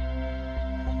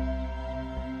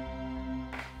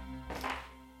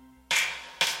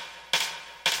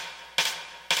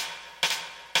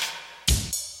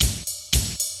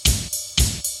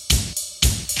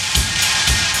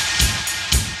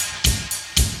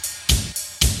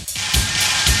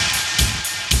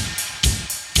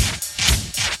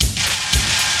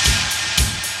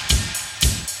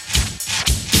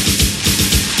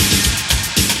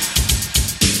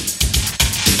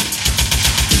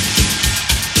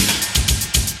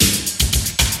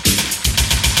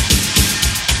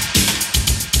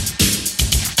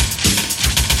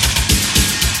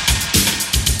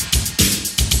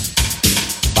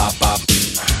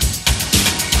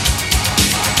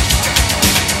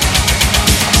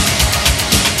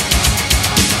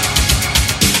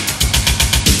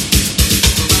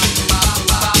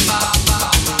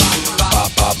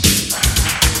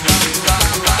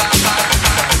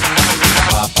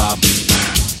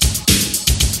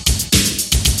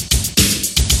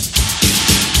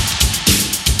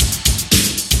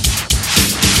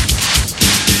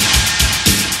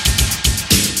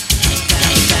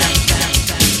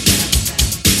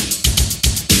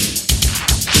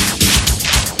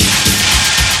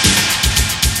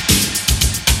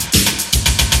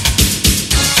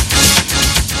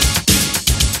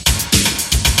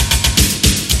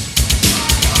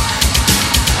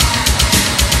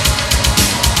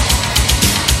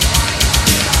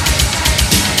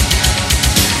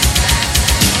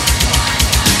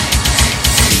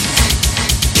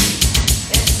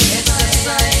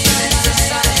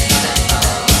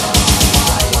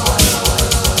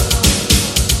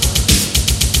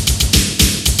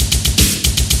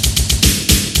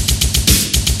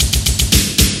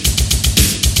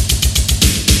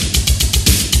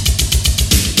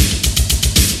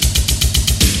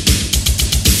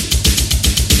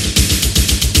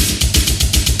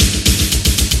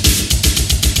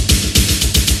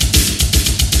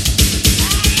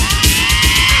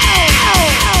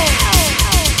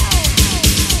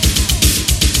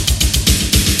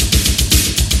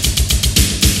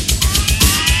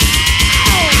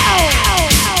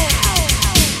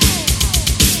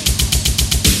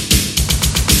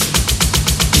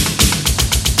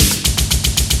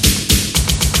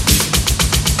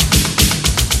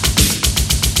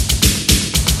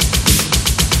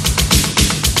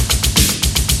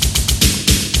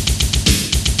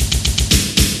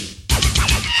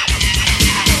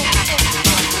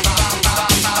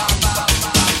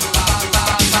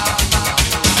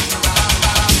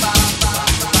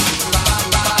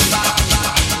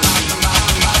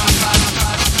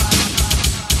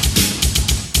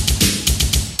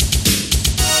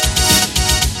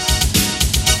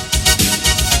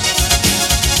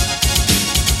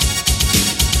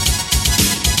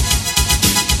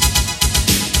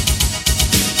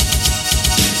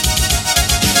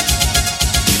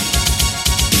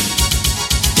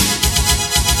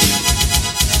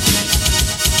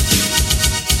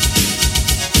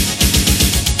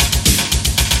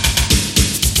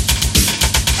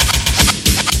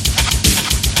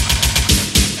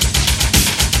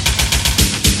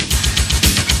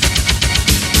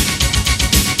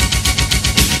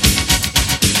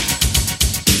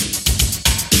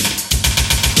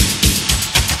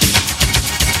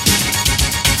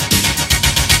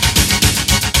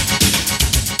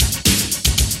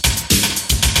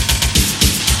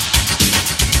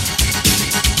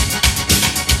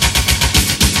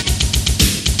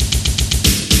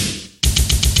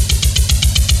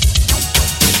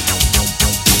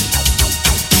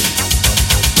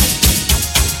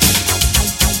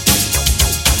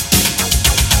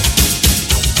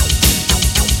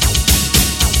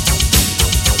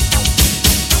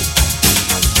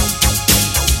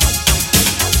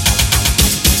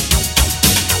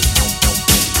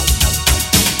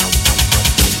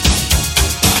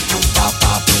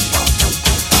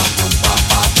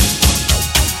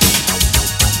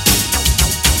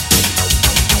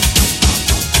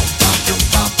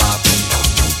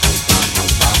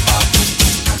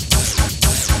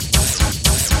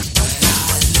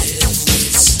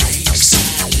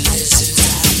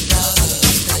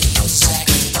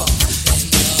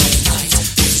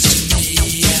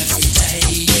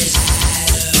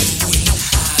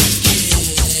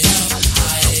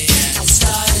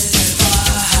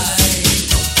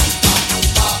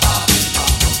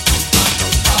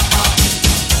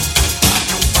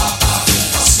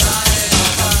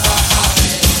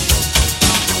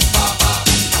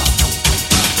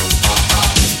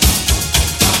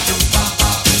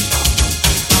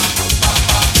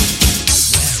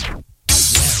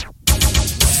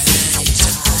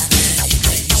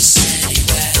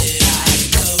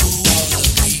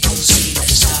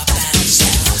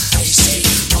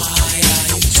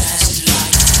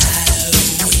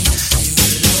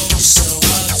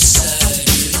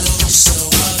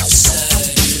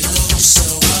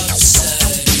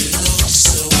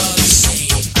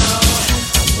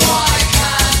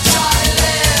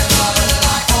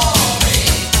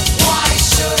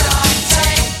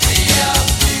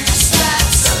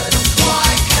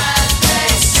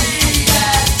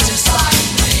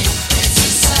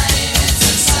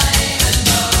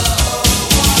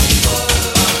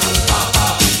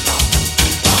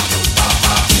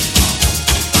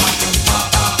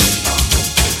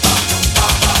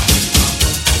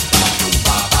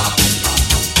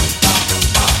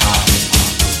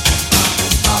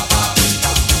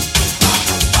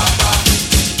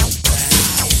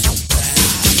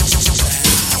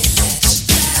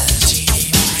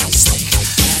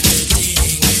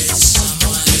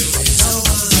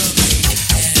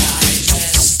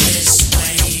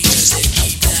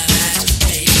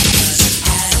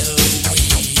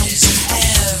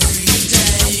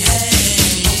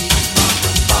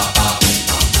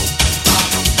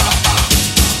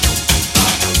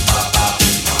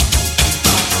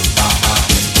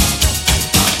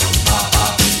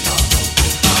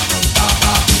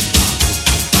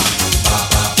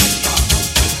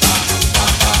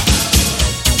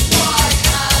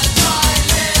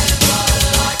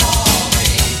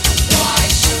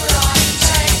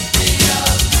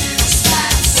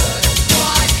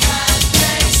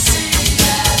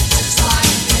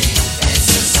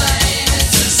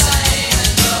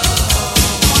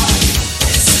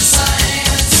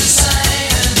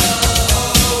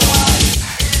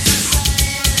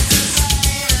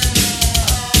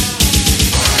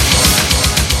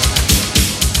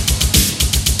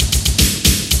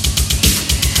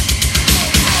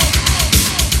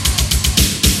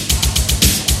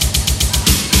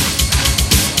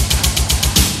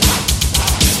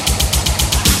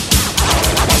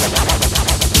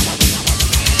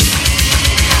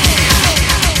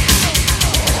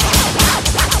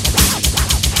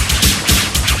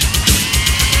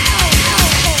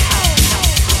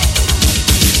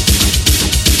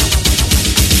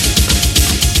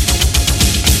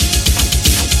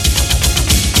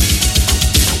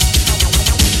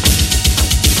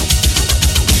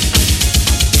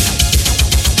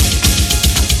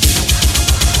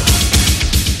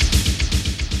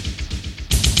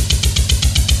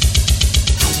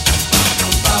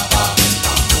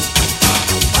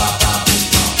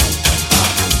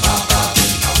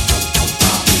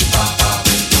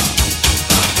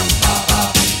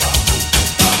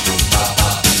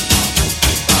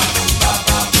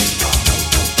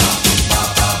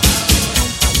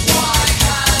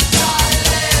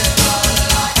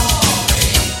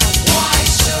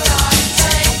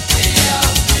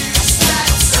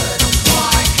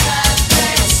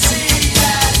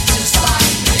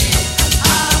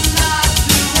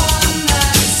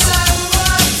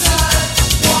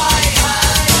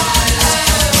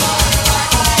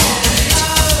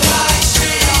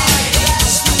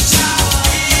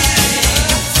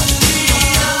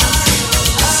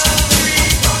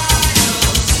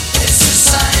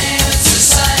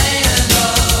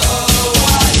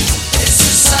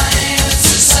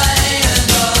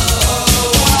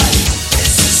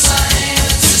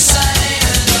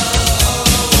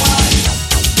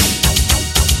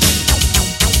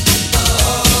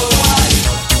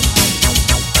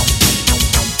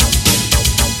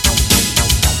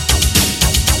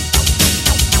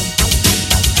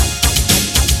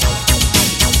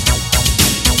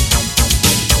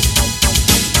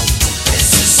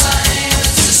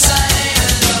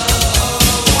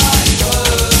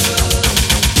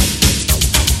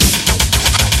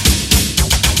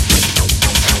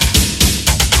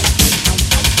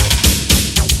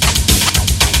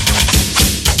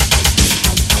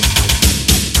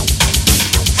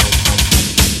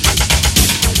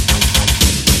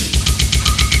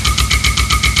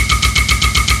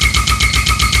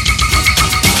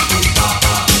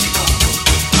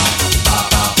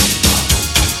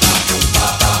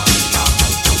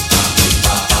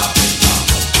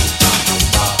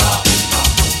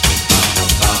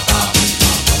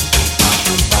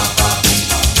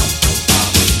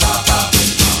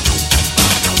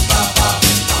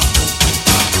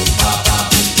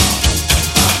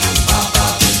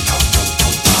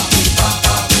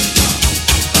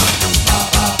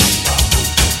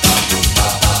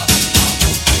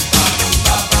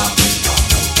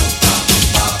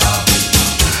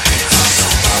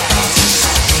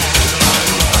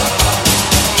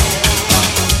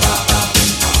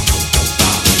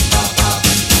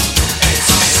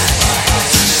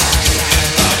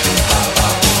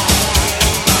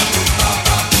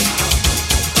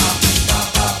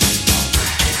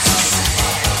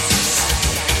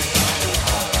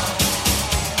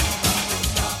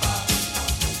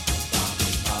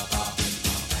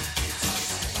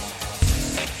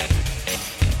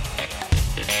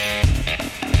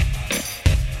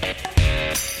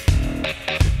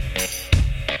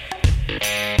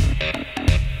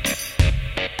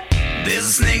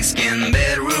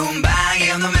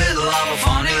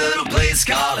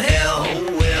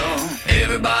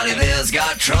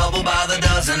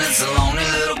 and it's a lonely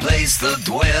little place to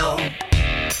dwell.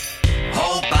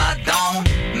 Hope I don't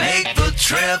make the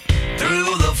trip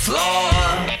through the floor.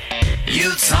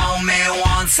 You told me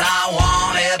once I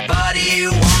want it, but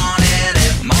you wanted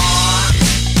it more.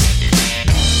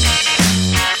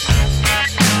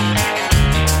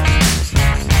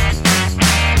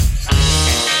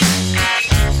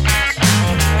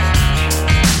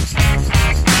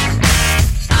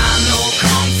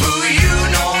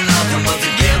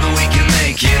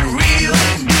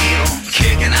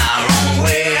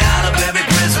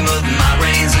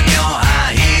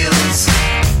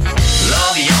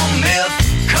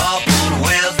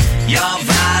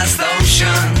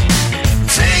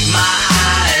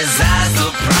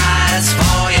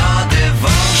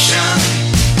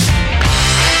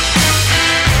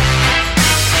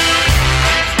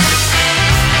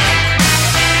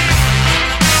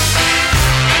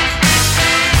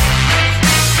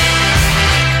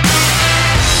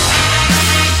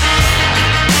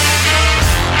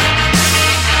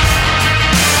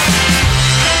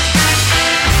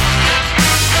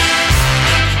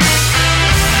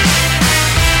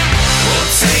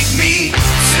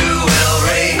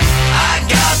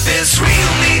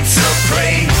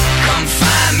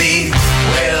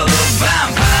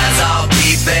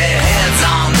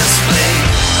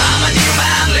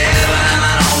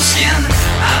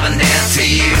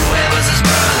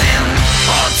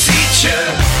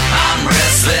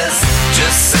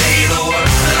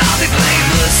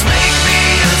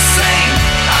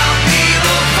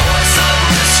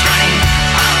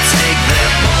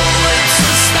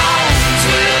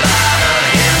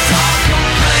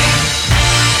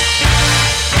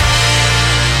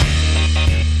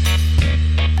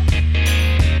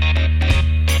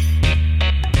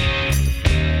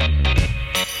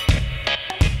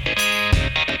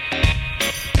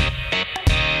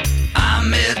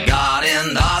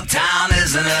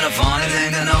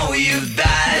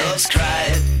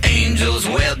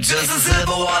 Just as if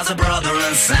I was a brother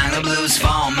and sang the blues for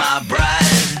my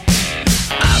bride.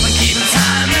 I've been keeping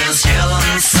time in a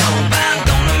skeleton soul band,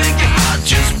 gonna make your heart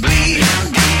just bleed.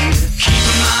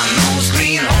 Keeping my nose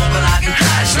clean, hoping I can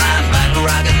crash line back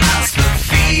where I can master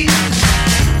feet.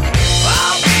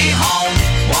 I'll be home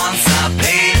once I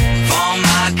paid for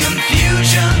my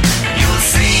confusion. You'll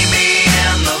see me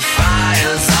in the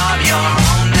fires of your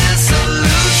own disillusion.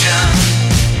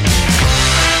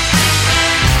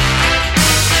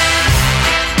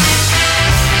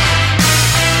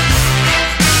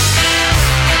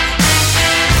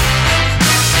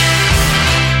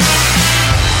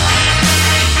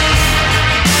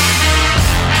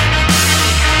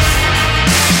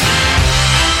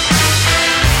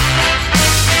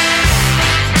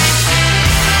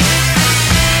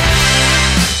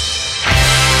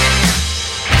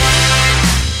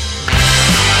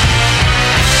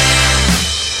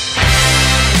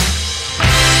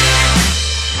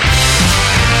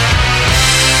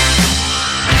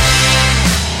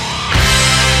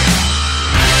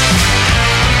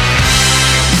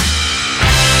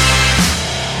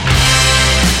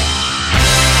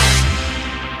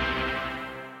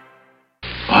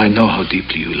 I know how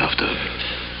deeply you loved her.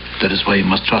 That is why you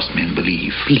must trust me and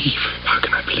believe. Believe? How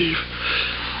can I believe?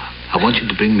 I want you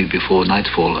to bring me before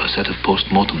nightfall a set of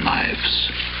post-mortem knives.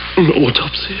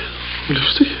 Autopsy?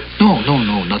 Lucy? No,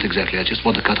 not exactly. I just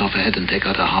want to cut off her head and take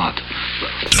out her heart.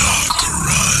 Dark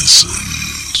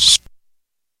Horizons.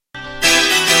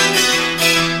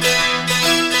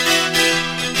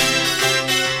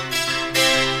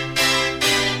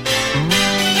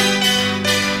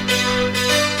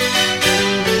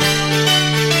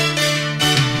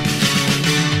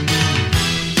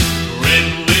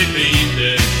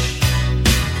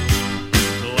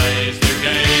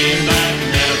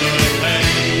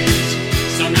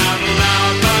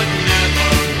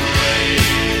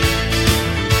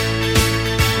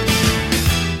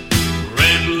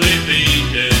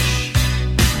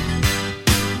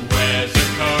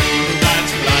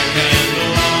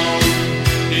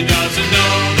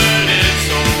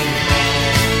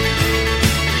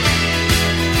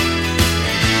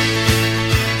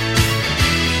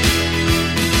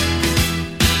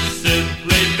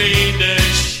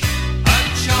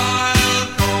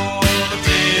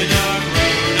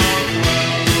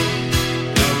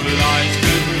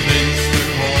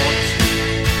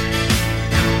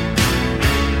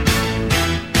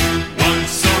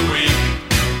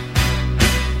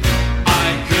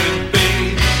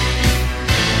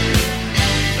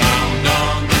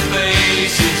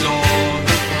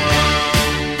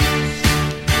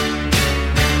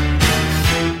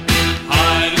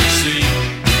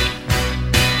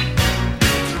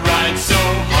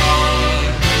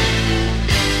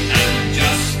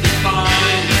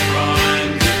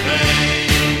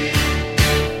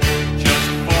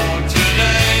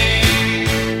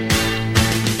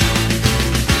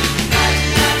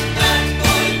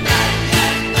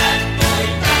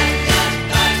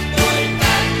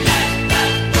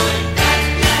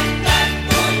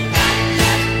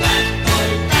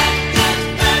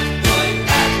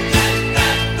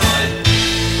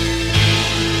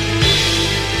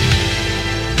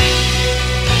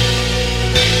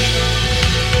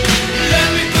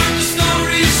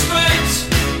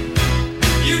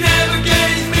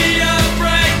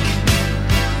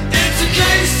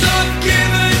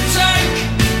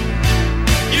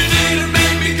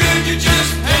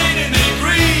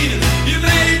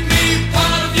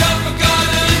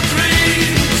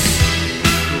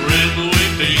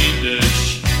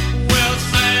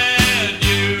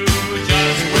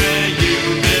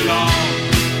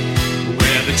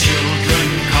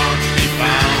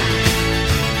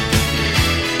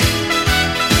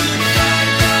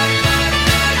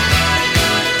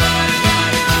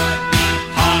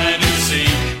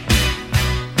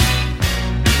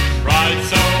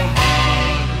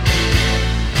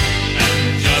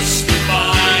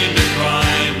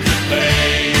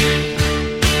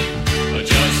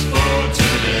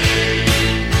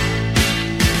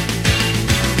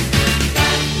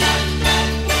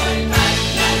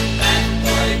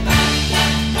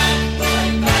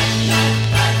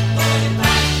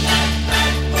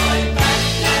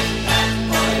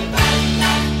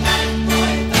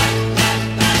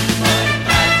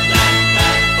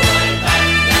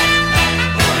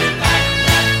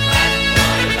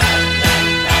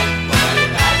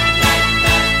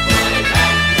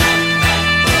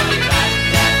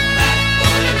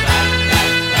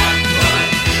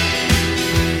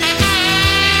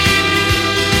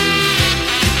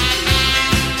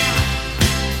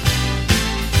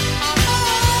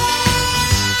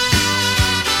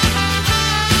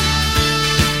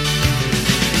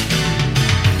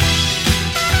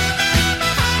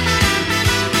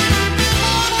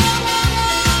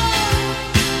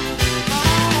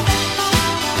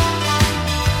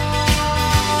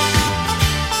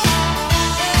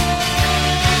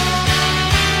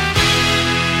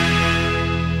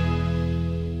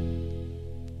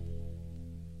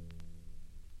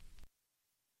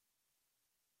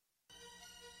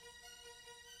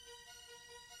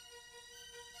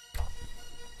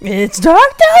 It's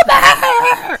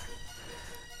Darktober!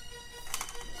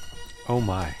 Oh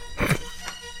my.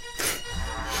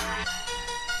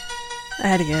 I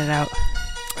had to get it out.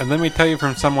 And let me tell you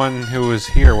from someone who was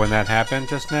here when that happened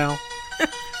just now.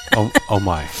 Oh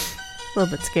my. A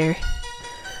little bit scary.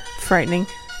 Frightening.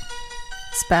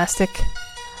 Spastic.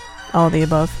 All the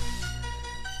above.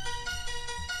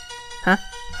 Huh?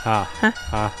 Huh. Huh?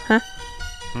 Huh? Huh?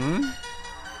 Hmm?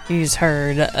 You just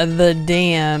heard The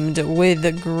Damned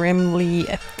with Grimly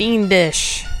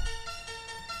Fiendish.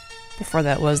 Before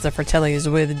that was the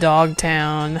Fratellis with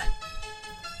Dogtown.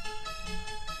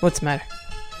 What's the matter?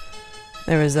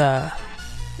 There was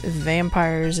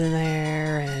vampires in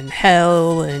there and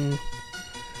hell and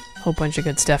a whole bunch of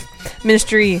good stuff.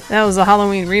 Ministry, that was a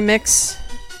Halloween remix.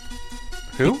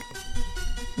 Who?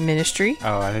 Ministry.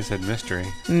 Oh, I think it said mystery.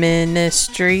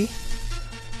 Ministry.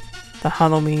 The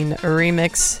Halloween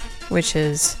remix, which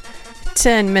is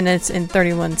 10 minutes and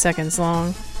 31 seconds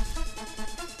long.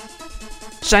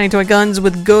 Shiny Toy Guns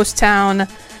with Ghost Town.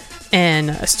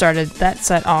 And I started that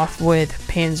set off with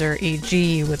Panzer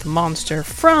AG with Monster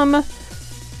from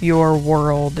Your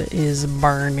World is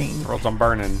Burning. World's on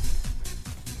burning.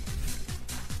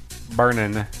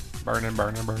 Burning. Burning,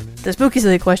 burning, burning. The spooky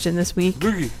silly question this week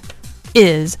Boogie.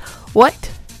 is,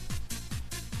 what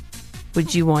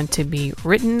would you want to be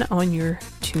written on your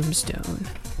tombstone?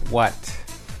 What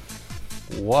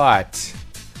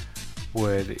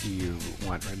would you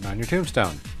want written on your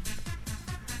tombstone?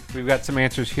 We've got some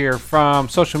answers here from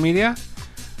social media.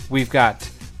 We've got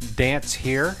Dance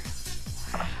here.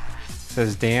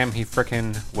 Says, damn, he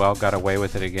frickin' got away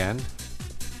with it again.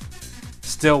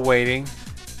 Still waiting.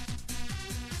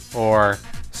 Or,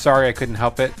 sorry I couldn't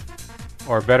help it.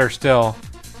 Or better still,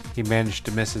 he managed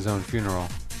to miss his own funeral.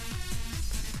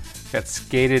 Got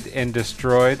Skated and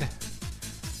Destroyed.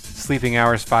 Sleeping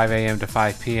hours 5 a.m. to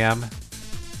 5 p.m.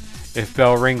 If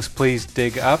bell rings, please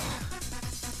dig up.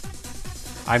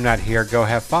 I'm not here, go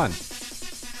have fun.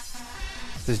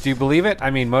 Says, do you believe it?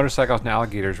 I mean, motorcycles and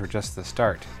alligators were just the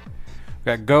start. We've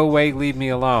got go away, leave me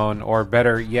alone, or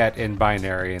better yet in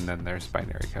binary, and then there's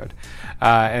binary code.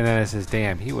 And then it says,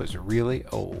 damn, he was really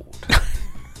old.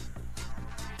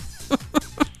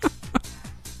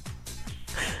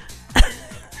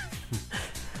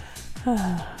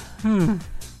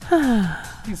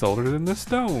 He's older than the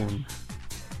stone.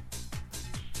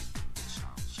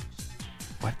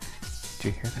 What? Did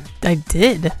you hear that? I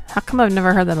did. How come I've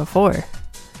never heard that before?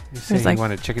 You saying you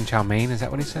wanted chicken chow mein? Is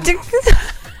that what he said?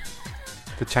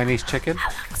 The Chinese chicken? I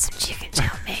like some chicken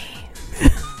chow mein.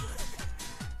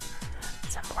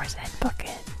 Some more Zen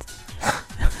buckets.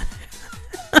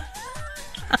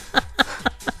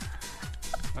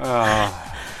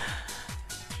 Oh.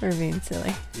 We're being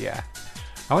silly. Yeah.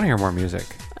 I want to hear more music.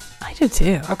 I do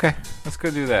too. Okay, let's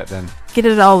go do that then. Get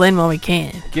it all in while we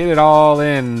can. Get it all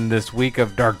in this week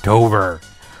of Darktober.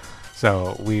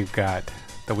 So we've got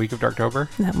the week of Darktober.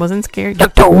 That wasn't scary.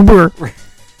 Darktober.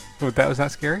 That was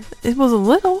not scary? It was a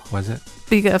little. Was it?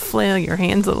 But you gotta flail your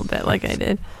hands a little bit like I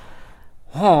did.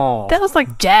 Oh. That was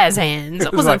like jazz hands.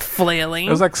 It wasn't like flailing. It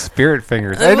was like spirit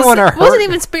fingers. I didn't want to hurt. It wasn't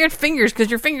even spirit fingers because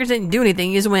your fingers didn't do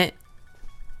anything. You just went,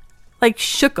 like,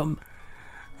 shook them.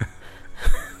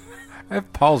 I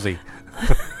have palsy.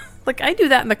 Like, I do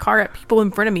that in the car at people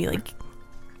in front of me, like,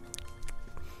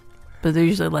 but they're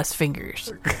usually less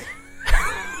fingers.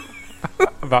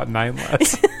 About 9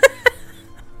 less.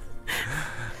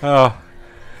 Oh.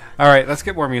 All right, let's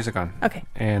get more music on. Okay.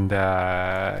 And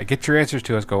get your answers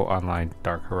to us. Go online,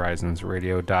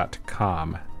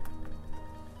 darkhorizonsradio.com.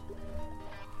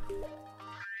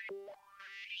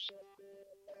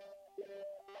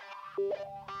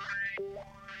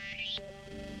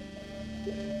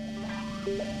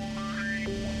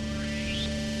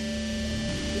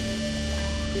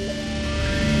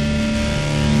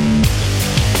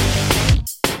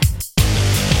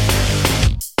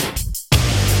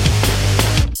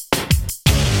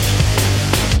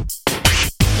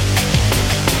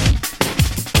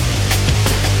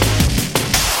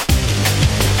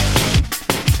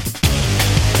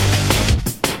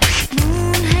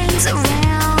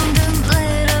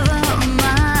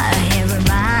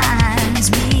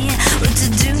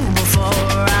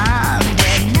 Before I'm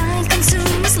dead, night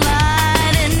consumes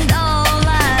light, and all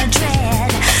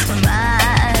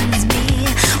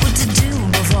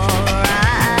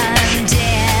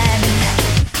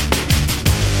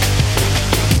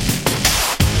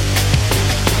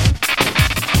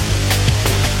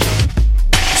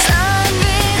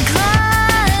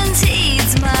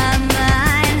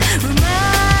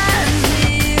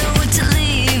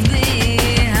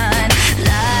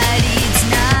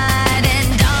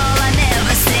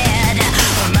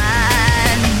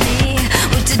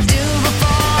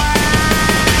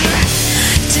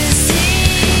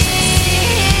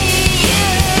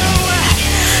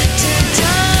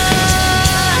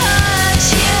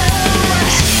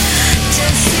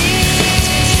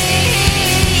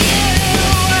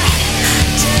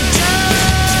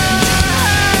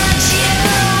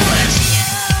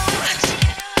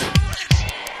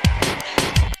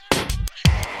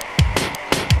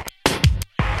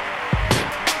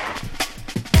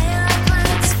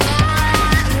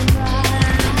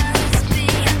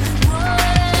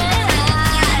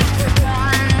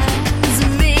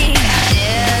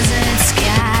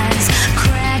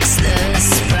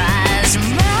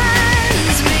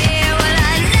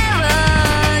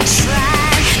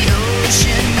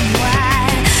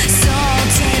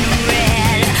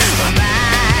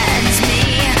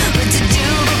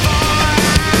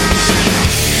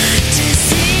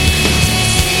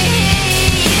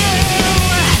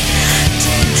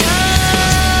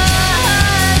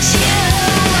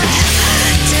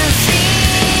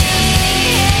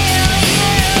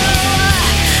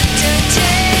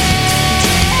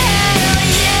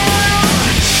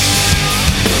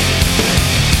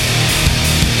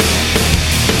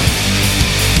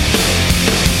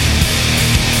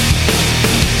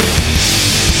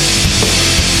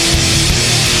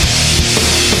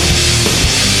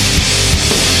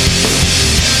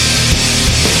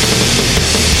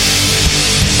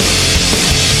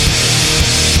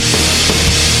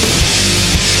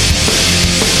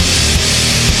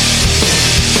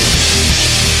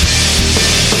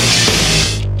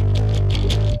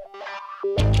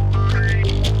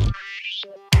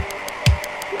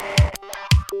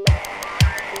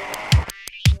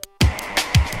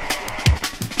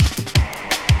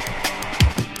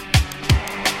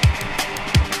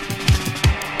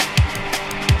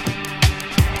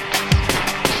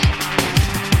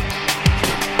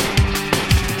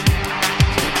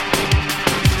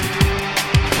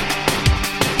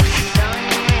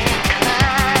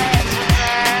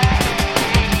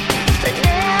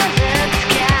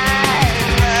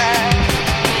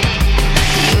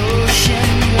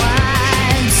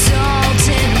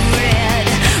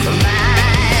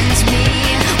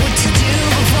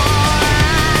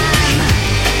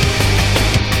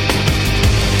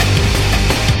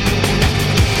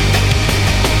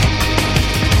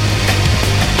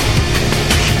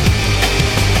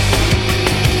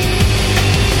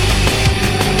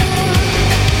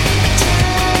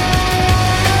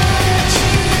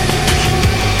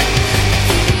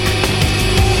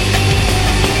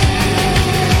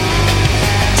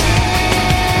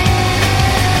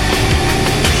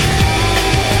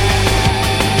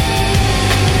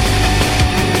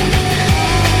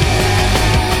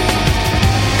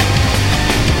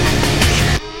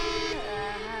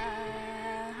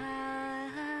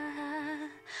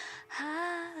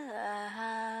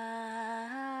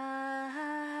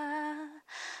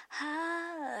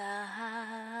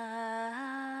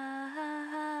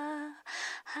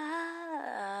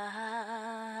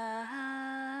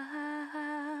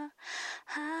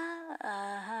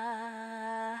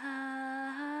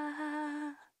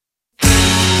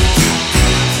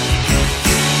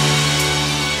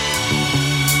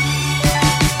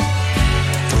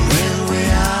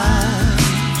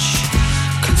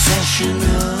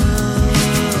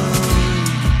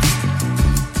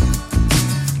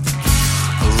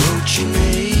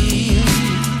rain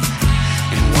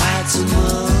in white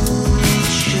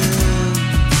emotion.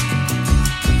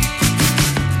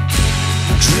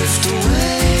 Drift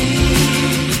away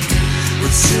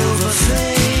with silver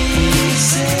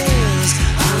faces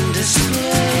on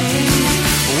display.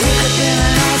 Wake up in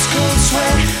an ice cold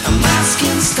sweat and my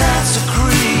skin starts to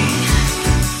creep.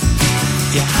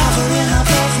 You're hovering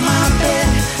above my bed,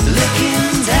 looking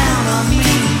down on me.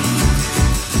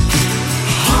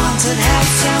 Haunted half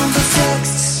sound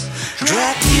effects,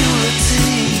 Dracula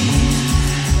tea.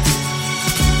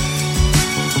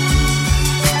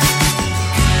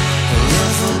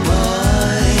 Lover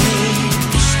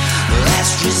boys,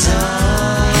 last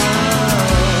resort.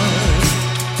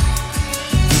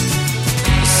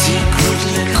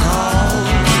 Secretly called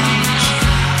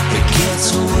the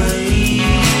getaway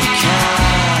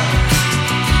car.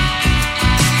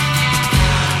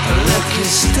 Lucky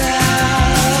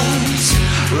stars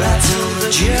rattle the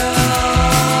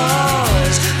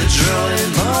jaws, the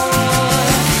drawing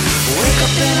board. Wake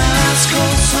up in an ice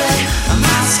cold sweat, and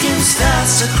my skin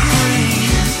starts to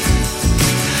creep.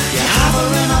 You're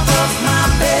hovering above my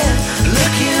bed,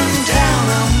 looking down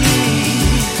on me.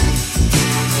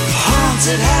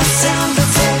 Haunted half sound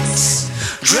effects,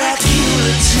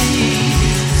 Dracula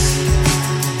tease.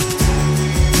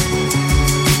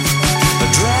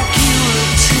 Dracula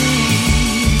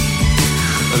tease.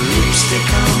 A lipstick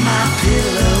on my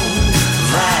pillow,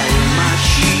 light in my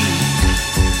sheet.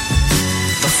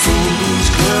 The full moon's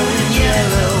glowing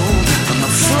yellow, and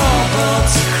the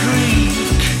floorboards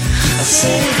creak. I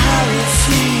say hurry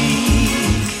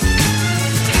feet.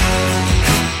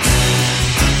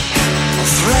 A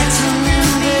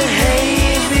threatening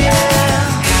behavior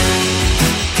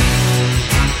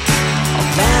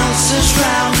bounces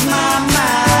round my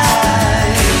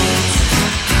mind.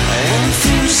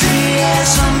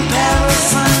 Enthusiasm,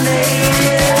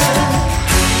 paraphernalia,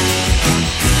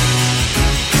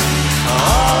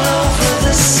 all over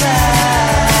the side.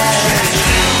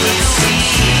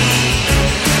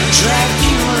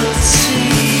 Dracula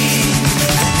tea,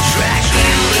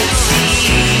 Dracula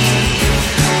tea.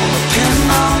 The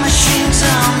pinball machines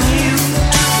on mute.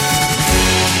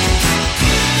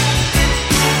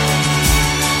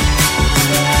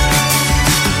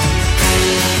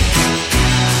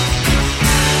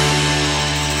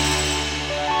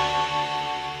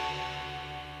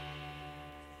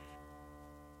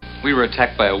 We were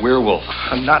attacked by a werewolf.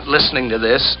 I'm not listening to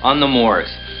this. On the moors.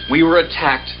 We were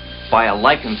attacked by a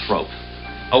lycanthrope.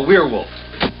 A werewolf.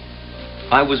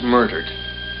 I was murdered.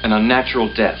 An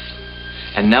unnatural death.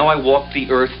 And now I walk the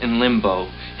earth in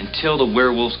limbo until the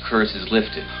werewolf's curse is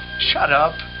lifted. Shut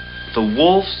up. The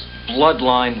wolf's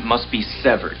bloodline must be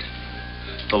severed.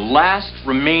 The last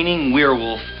remaining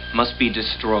werewolf must be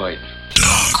destroyed.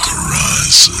 Dark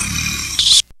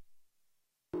Horizons.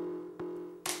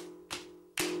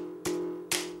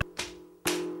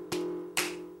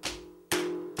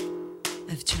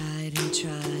 I've tried and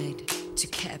tried to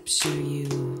capture you.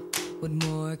 What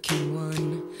more can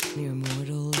one mere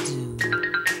mortal do?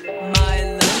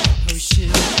 My love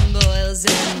potion boils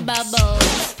and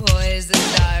bubbles, poison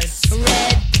darts,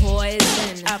 red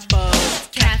poison, apples,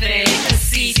 cafe,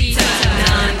 casita,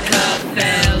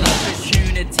 non-cafe,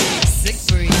 opportunity, sick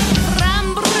breeze,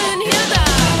 Rambrunhilda,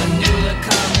 Nula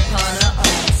Campana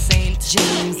of St.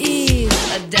 James Eve,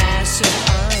 a dash of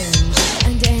orange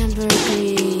and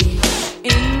ambergris.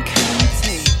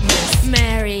 Incantate Miss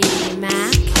Mary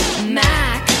Mac,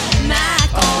 Mac,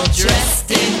 Mac, all dressed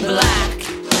in black,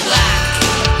 black,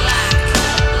 black,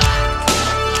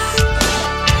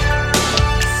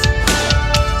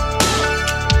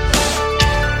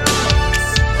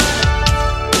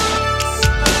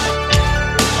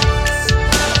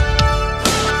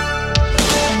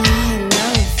 My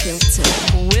love filter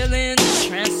will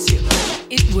entrance you.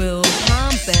 It will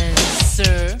pump and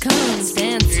sir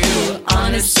Constance you.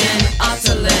 Honest and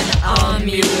Ottoline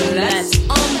amulet.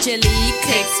 Angelique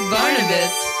takes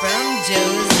Barnabas from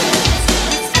Joseph.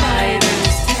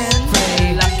 Spiders can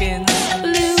pray Lockins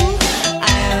blue.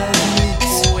 I'll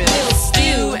will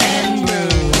stew and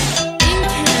brew.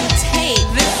 Incantate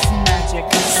this magic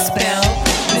spell.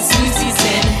 Miss Lucy's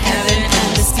in heaven and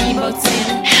the steamboat's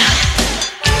in hell.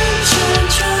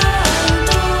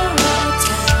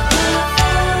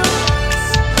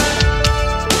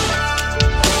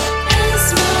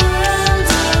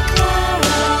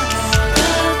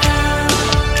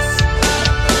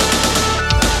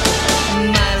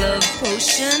 My love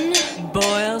potion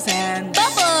boils and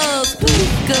bubbles. Poof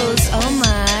goes oh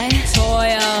my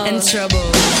toil and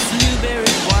trouble.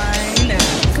 Blueberry wine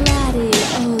and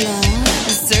gladiola.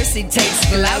 Cersei takes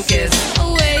Glaucus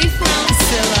away from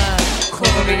Scylla.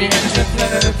 Corey and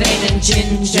her vein and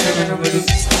ginger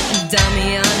roots.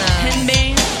 Damiana and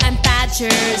me and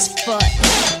Badger's foot.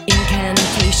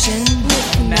 Incantation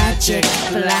with magic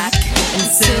black and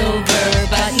silver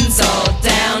buttons all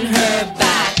down her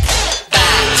back.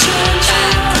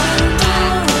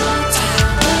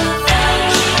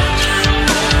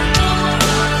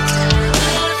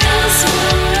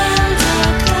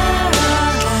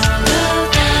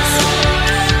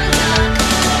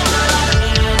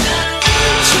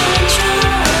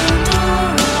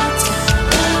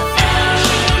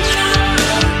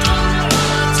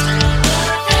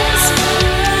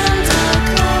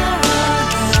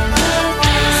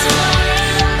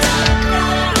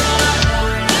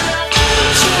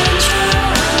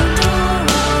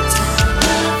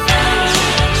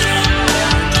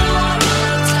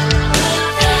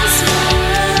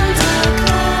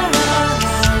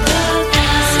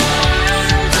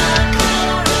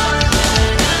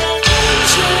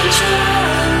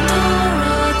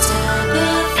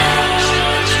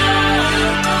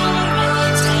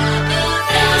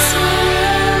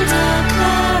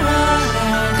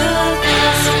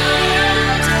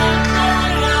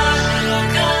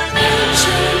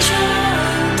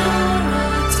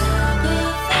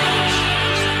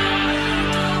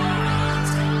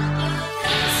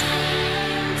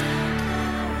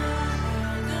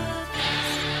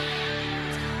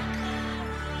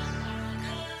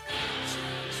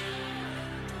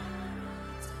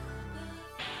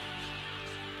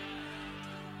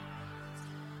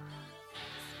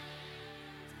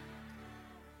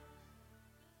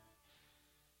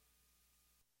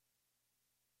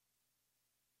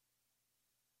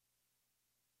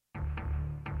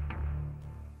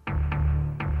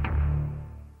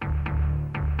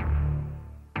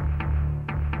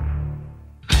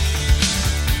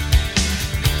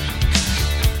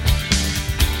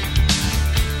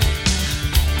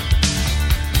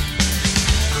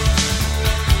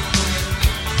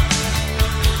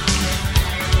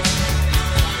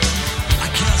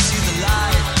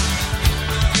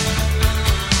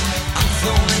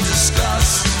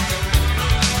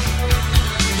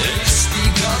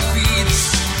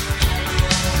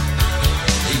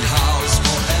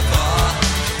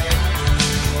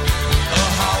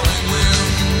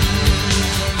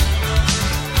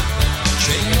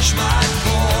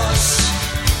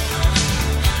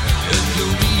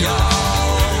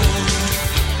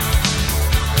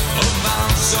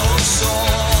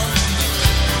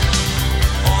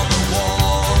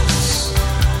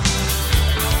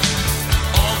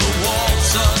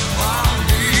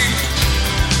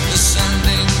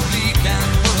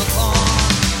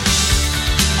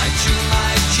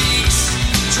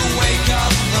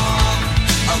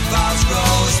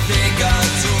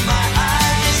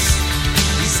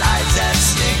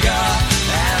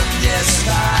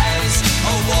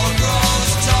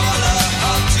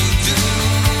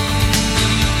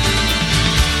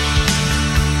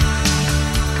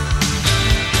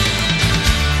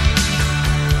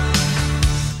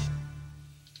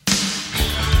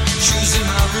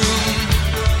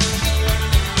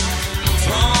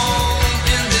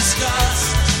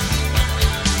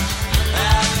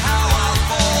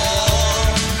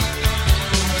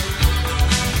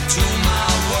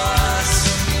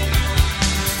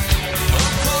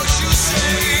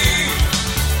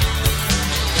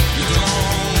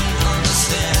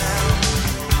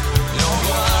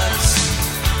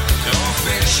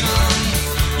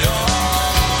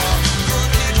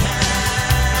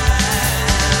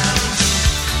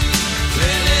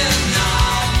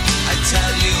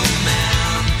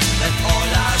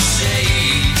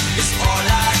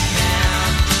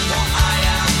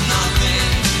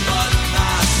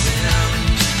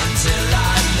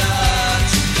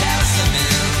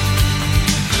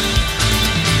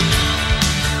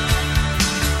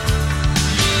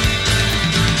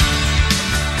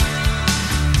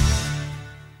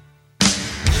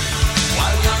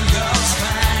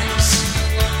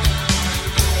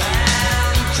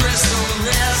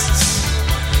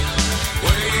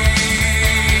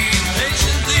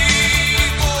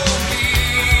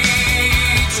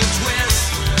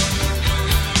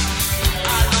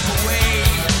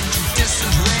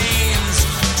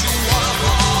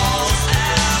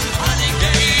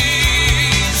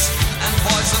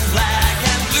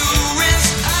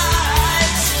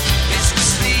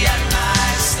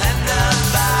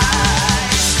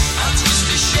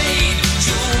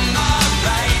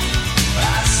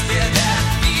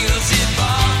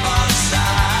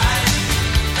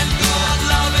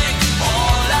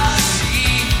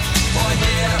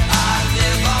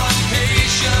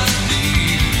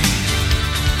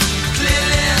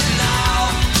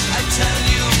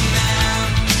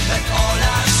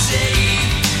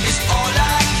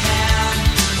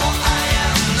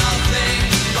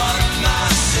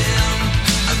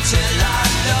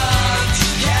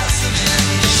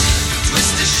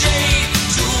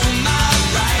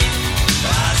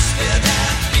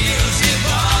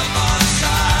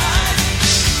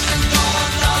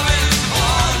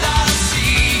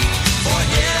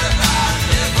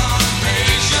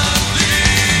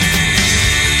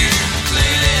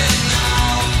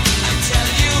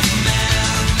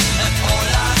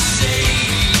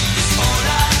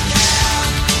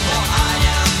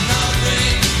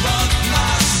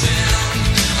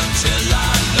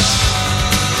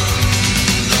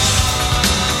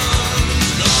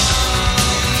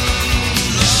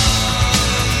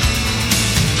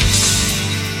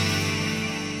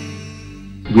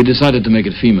 We decided to make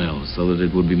it female so that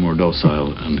it would be more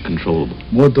docile and controllable.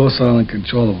 More docile and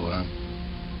controllable, huh?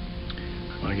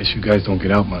 Well, I guess you guys don't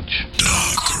get out much.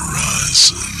 Dark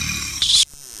Horizons.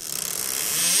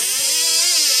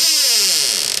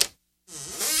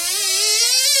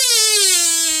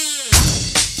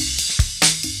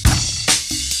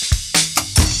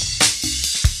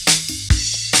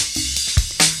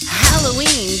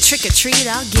 Trick or treat,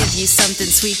 I'll give you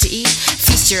something sweet to eat.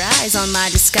 Feast your eyes on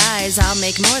my disguise, I'll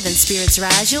make more than spirits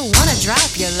rise. You'll wanna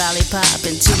drop your lollipop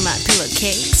into my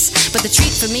pillowcase, but the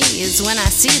treat for me is when I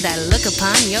see that look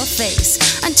upon your face.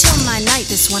 Until my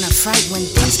night is one of fright when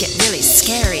things get really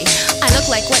scary. I look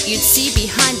like what you'd see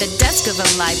behind the desk of a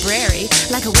library,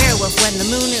 like a werewolf when the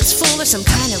moon is full or some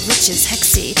kind of witch's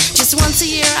hexy. Just once a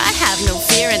year I have no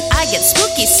fear and I get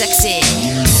spooky sexy.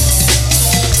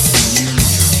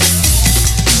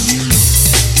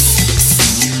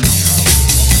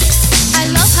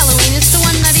 It's the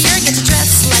one night a year I get to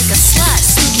dress like a slut.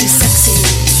 Spooky sexy,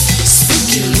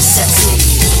 spooky sexy.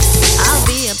 I'll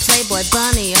be a Playboy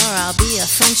bunny or I'll be a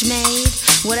French maid.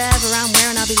 Whatever I'm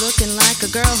wearing, I'll be looking like a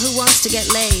girl who wants to get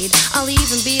laid. I'll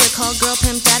even be a call girl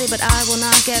pimp daddy, but I will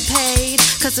not get paid.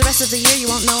 Cause the rest of the year you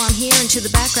won't know I'm here, and to the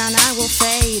background I will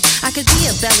fade. I could be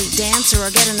a belly dancer or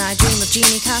get an I Dream of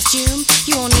Jeannie costume.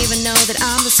 You won't even know that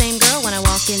I'm the same girl when I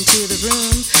walk into the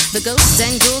room. The ghosts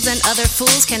and ghouls and other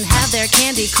fools can have their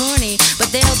candy corny, but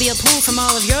there'll be a pool from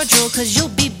all of your drool, cause you'll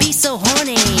be so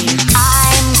horny.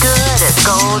 I'm good at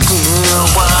go do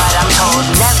what I'm told,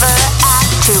 never act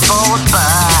too bold, but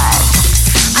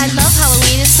I love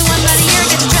Halloween, it's the one night a year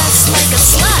I get to dress like a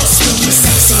slut. Spooky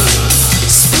sexy,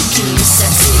 spooky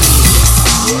sexy.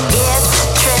 It's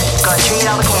trick or treat,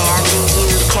 all the candy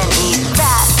you can eat,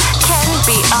 that can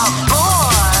be a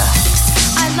bore.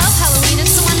 I love Halloween,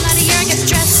 it's the one night a year I get to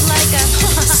dress like a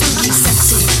spooky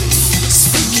sexy,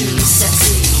 spooky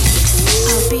sexy.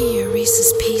 I'll be your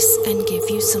Reese's Piece and give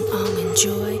you some almond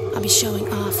joy. I'll be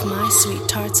showing off my sweet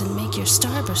tarts and make your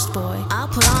Starburst boy. I'll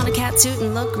put on a cat suit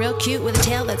and look real cute with a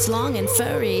tail that's long and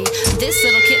furry. This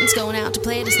little kitten's going out to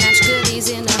play to snatch goodies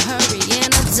in a hurry. In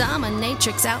a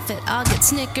dominatrix outfit, I'll get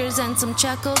Snickers and some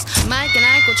chuckles. Mike and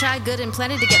Ike will try good and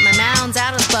plenty to get my mounds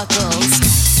out of buckles.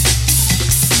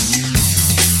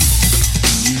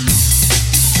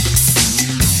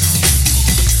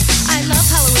 I love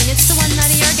Halloween, it's the one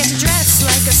night a year I get to dress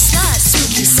like a slut.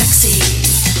 Spooky sexy,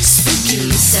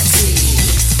 spooky sexy.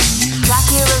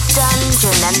 Dracula's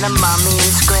dungeon and the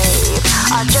mummy's grave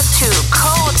are just too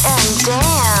cold and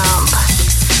damp.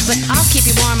 But I'll keep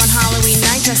you warm on Halloween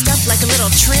night, dressed up like a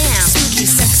little tramp. Spooky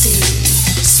sexy,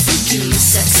 spooky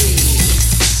sexy.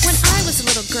 When I was a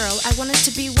little girl, I wanted to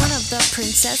be one of the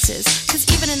princesses, cause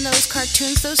even in those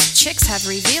cartoons, those chicks have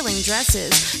revealing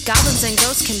dresses. Goblins and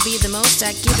ghosts can be the most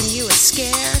at giving you a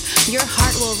scare. Your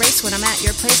heart will race when I'm at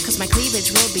your place, cause my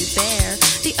cleavage will be bare.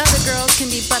 The other girls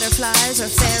can be butterflies or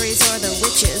fairies or the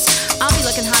witches. I'll be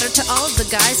looking hotter to all of the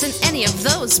guys than any of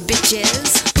those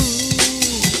bitches.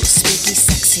 Ooh, spooky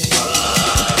sexy. Yeah,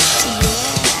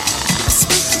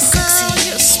 spooky sexy. Girl,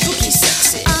 you're spooky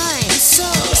sexy. I'm so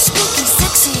spooky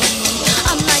sexy.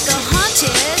 I'm like a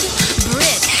haunted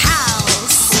brick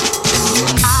house.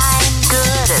 I'm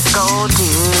good at go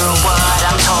do what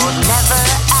I'm told, never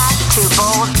act too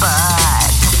bold, but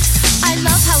I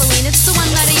love Halloween, it's the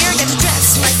one night a year I get to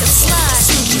dress like a slut.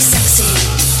 Spooky sexy,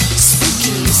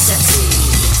 spooky sexy.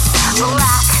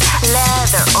 Black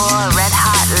leather or red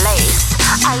hot lace,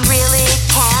 I really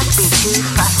can't be too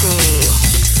fussy.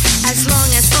 As long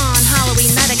as on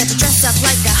Halloween night I get to dress up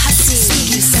like a hussy.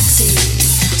 Spooky sexy,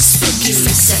 spooky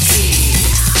sexy.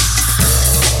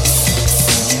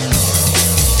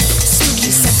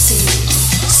 Spooky sexy,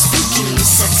 spooky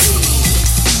sexy.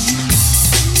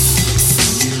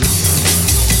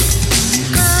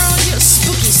 Girl, you're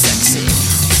spooky sexy.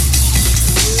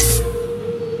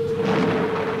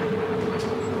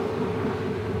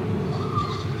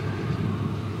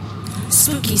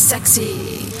 Spooky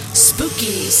sexy,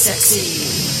 spooky sexy.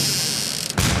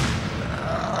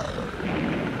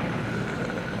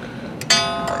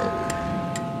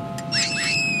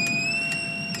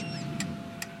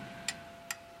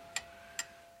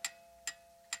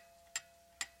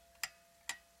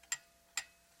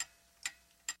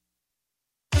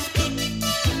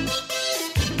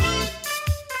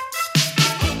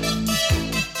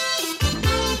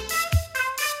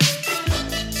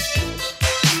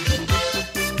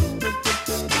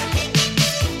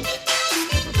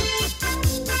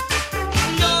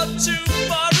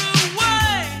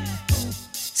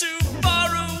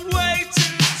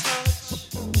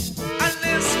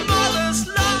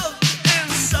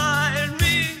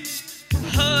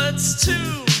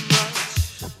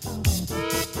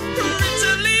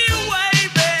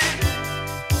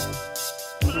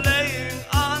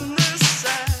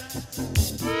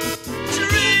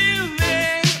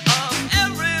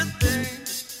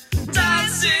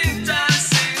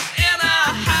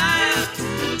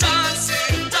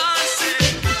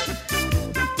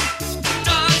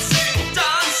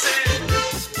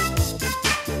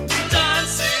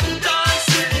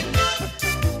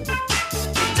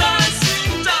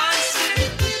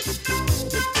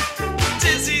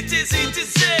 easy to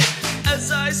say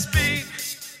as I speak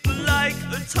like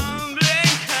a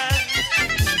tumbling head.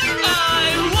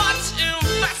 I watch in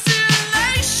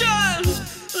fascination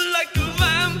like a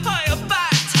vampire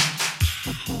bat.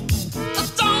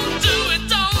 Don't do it,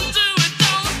 don't do it,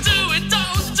 don't do it,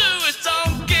 don't do it,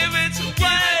 don't give it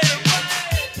away.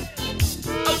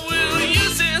 I will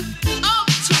use it up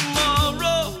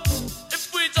tomorrow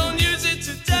if we don't use it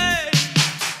today.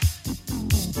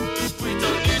 If we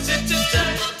don't use it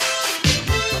today.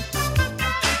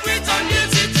 If we don't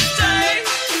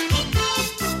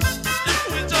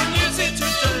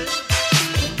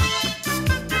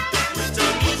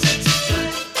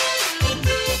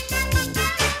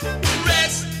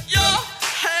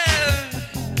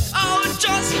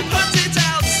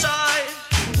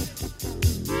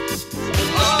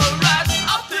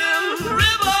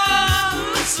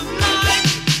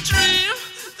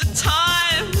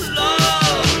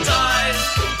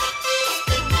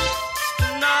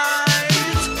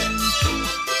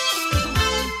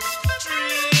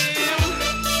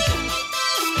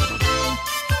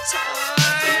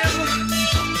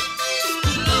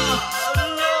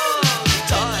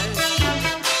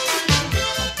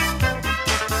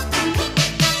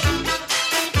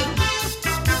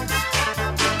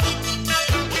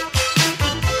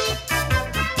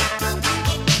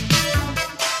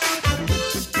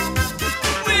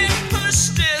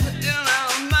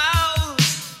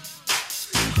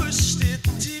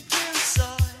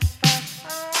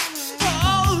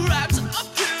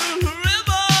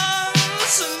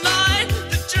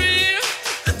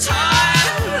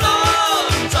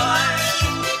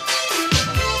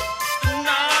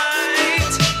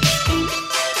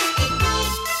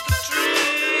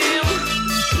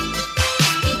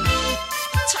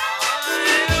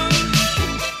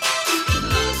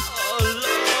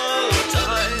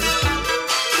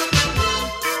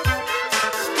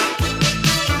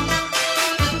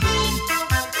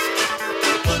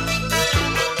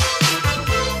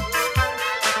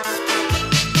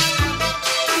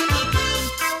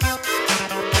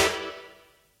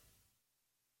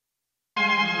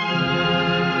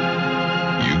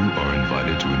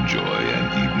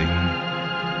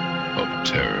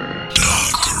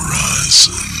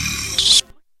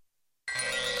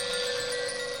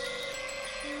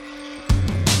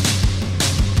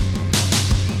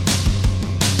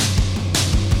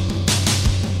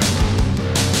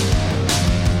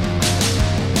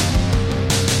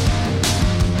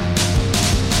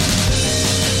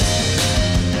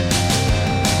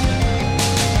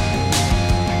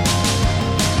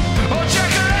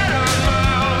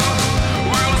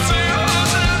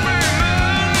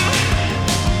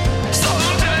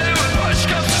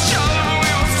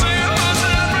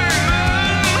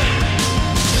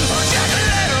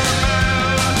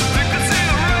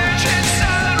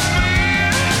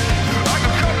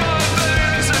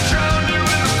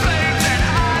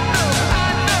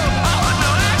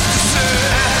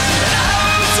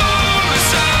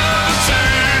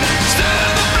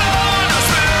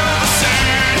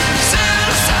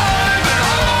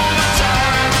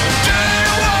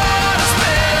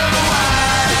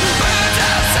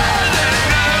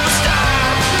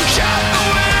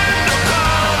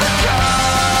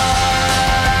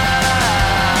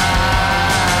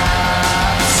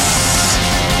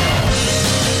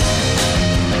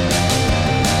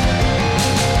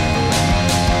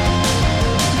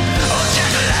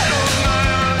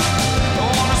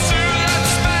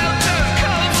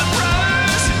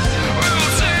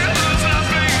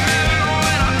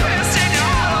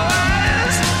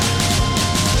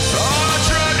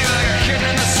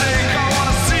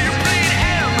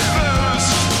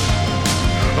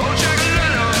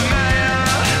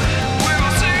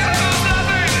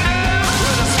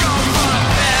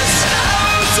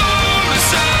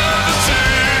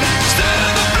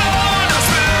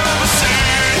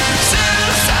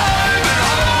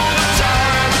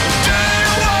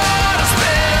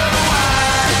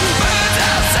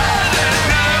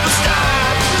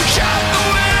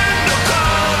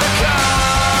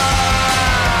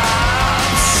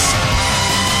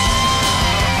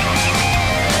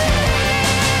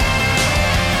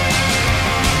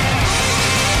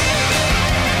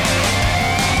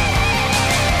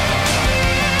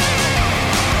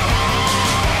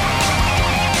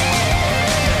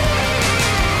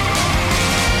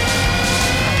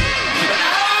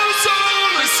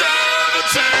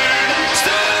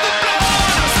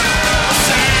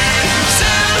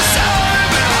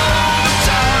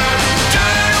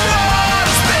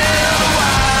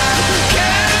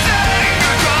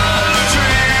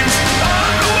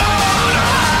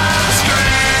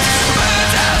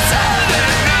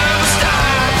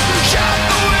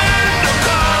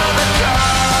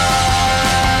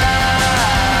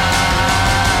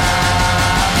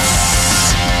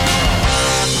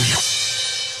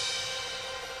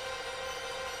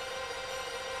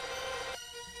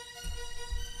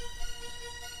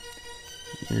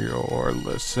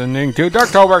listening to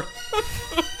Darktober.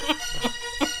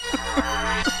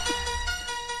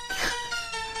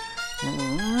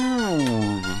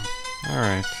 All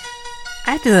right.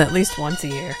 I do that at least once a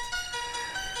year.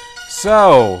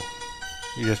 So,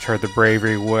 you just heard The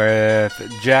Bravery with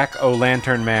Jack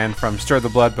O'Lantern Man from Stir the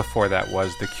Blood. Before that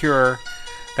was The Cure.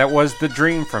 That was The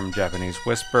Dream from Japanese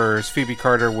Whispers. Phoebe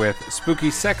Carter with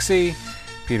Spooky Sexy.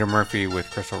 Peter Murphy with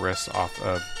Crystal Wrists off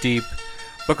of Deep.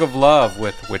 Book of Love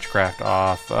with Witchcraft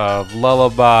off of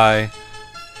Lullaby.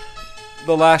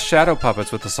 The Last Shadow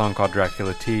Puppets with a song called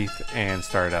Dracula Teeth. And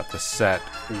started out the set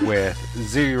with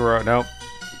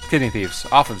Kidney Thieves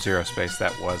off of Zero Space.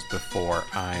 That was Before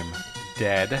I'm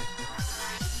Dead.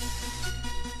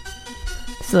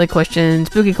 Silly questions,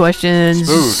 spooky questions.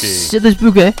 Spooky.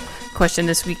 Spooky question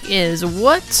this week is,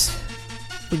 what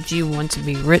would you want to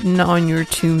be written on your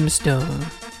tombstone?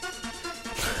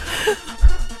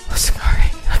 Oh,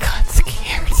 sorry, I got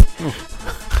scared.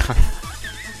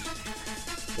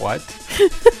 What?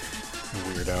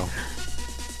 Weirdo.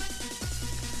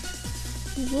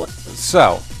 What?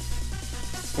 So,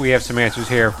 we have some answers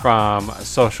here from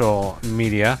social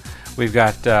media. We've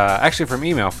got, actually from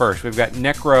email first, we've got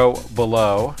Necro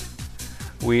Below.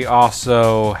 We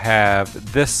also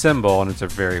have this symbol, and it's a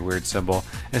very weird symbol.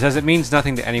 It says, it means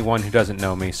nothing to anyone who doesn't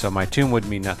know me, so my tomb would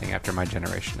mean nothing after my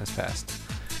generation has passed.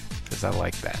 Because I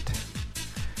like that.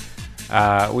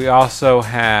 We also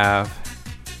have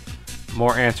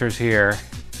more answers here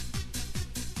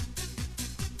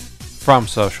from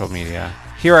social media.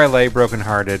 Here I lay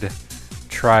brokenhearted,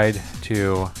 tried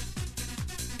to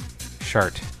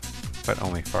shart, but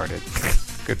only farted.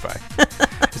 Goodbye.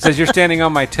 It says, you're standing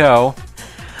on my toe.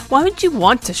 Why would you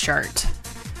want to shart?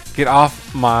 Get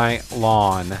off my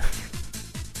lawn. It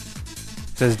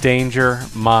says, danger,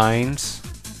 mines.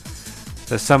 It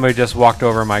says, somebody just walked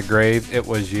over my grave. It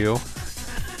was you.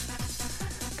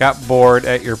 Got bored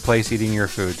at your place eating your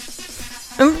food.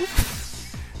 Says,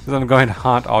 I'm going to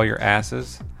haunt all your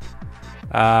asses.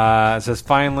 It says,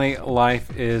 finally,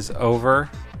 life is over.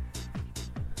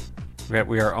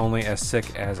 We are only as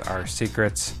sick as our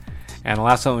secrets. And the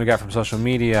last one we got from social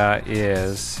media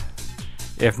is,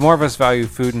 if more of us value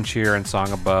food and cheer and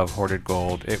song above hoarded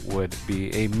gold, it would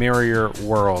be a merrier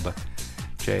world.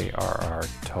 J.R.R.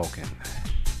 Tolkien.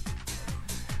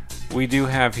 We do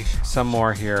have some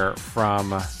more here from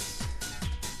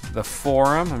the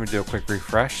forum. Let me do a quick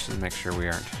refresh and make sure we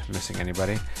aren't missing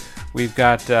anybody. We've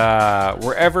got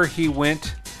wherever he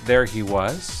went, there he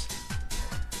was.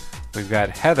 We've got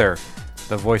Heather,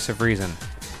 the voice of reason.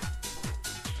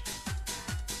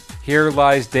 Here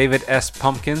lies David S.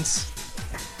 Pumpkins.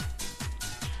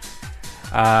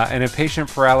 An impatient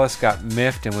Paralysis got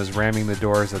miffed and was ramming the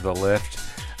doors of the lift.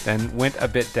 Then went a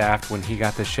bit daft when he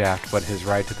got the shaft, but his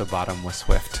ride to the bottom was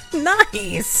swift.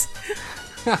 Nice!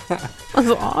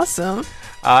 That's awesome.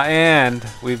 And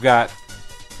we've got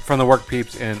from the work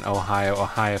peeps in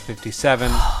Ohio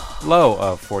 57, low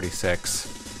of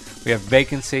 46. We have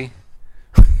vacancy.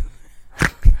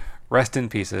 Rest in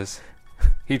pieces.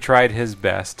 He tried his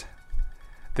best.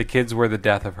 The kids were the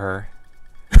death of her.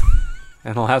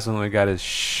 And the last one we got is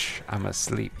shh, I'm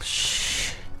asleep.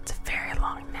 Shh, it's a very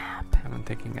long nap. I'm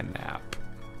taking a nap.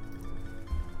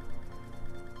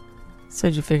 So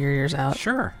did you figure yours out?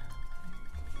 Sure.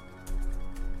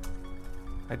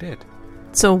 I did.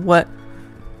 So what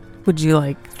would you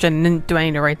like? Do I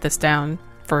need to write this down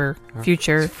for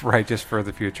future? Right, just for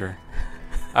the future.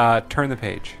 Turn the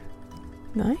page.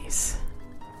 Nice.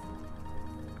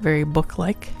 Very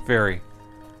book-like. Very.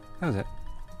 That was it.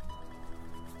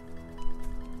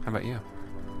 How about you?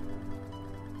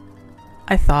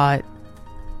 I thought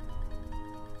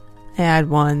I had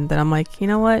one that I'm like, you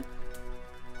know what?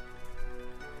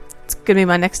 It's going to be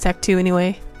my next tattoo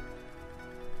anyway.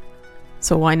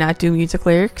 So why not do music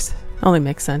lyrics? Only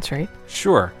makes sense, right?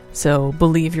 Sure. So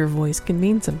believe your voice can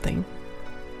mean something.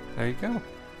 There you go.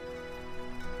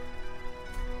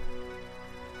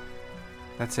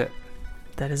 That's it.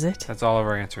 That is it. That's all of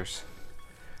our answers.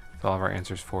 That's all of our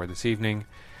answers for this evening.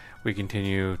 We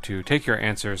continue to take your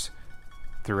answers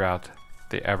throughout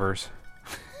the evers.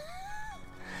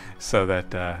 So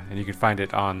that, and you can find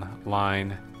it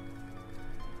online.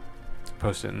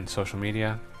 Post it in social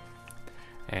media.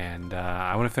 And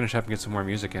I want to finish up and get some more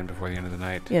music in before the end of the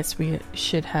night. Yes, we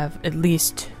should have at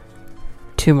least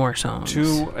 2 more songs.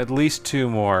 At least two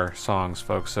more songs,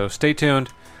 folks. So stay tuned.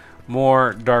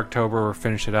 More Darktober. We'll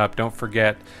finish it up. Don't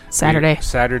forget Saturday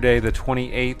the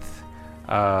 28th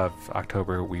of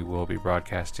October, we will be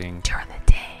broadcasting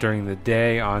during the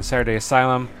day on Saturday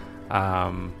Asylum.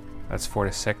 That's 4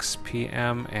 to 6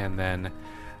 p.m. And then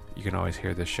you can always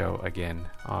hear the show again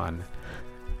on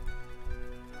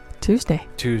Tuesday.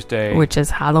 Tuesday. Which is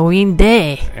Halloween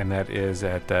Day. And that is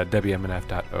at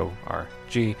WMNF.org.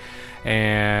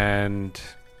 And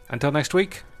until next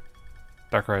week,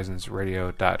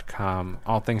 DarkHorizonsRadio.com.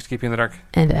 All things to keep you in the dark.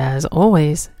 And as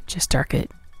always, just dark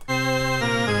it.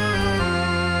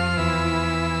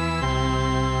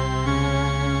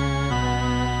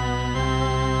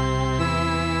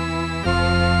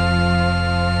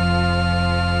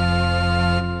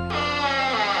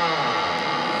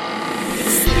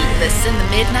 Sleepless in the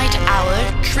midnight hour,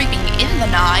 creeping in the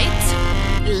night.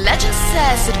 Legend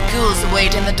says that ghouls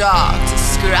wait in the dark to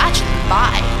scratch and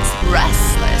bite.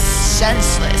 Restless,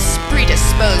 senseless,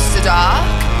 predisposed to dark.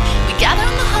 We gather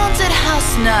in the haunted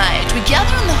house night. We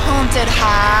gather in the haunted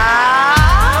house.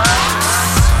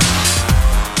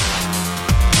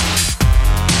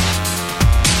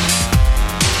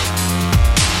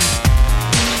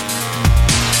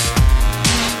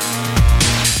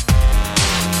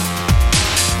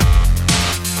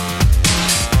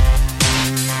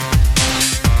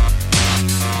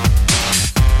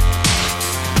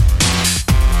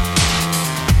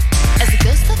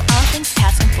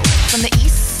 From the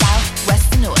east, south,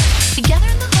 west, and north, we gather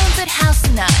in the haunted house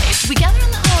tonight. We gather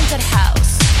in the haunted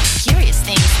house. Curious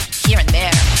things here and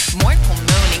there, mournful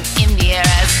moaning in the air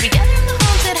as we gather in the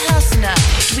haunted house tonight.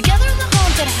 We gather in the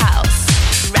haunted house.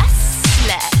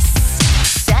 Restless,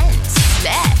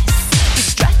 senseless, we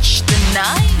stretch the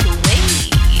night away.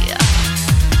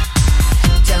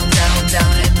 Down, down,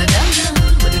 down in the dungeon,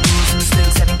 where the ghouls and the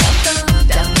spooks having fun.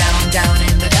 Down, down, down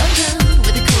in the dungeon,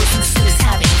 where the ghouls and the spooks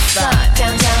having fun.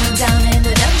 Down, down, down in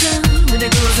the dungeon, with the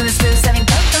ghouls and the spooks having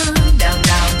fun. Down,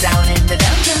 down, down in the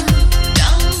dungeon.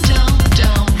 Down, down,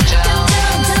 down, down.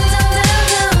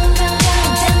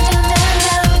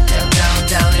 Down, down,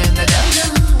 down in the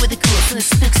dungeon, with the ghouls and the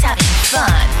spooks having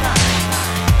fun.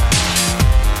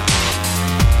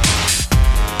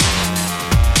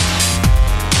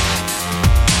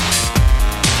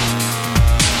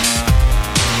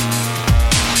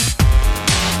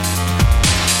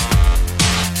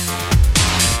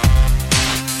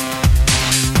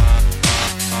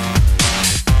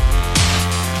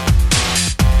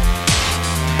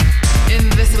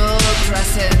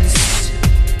 Presence,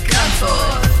 come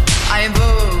forth, I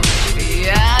invoke thee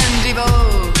and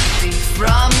evoke thee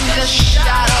from the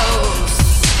shadows.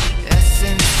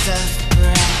 Essence of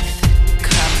breath,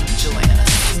 come join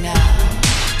us now.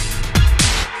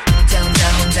 Down,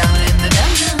 down, down in the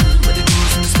dungeon, where the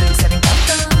ghouls and the spooks having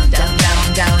fun. Down,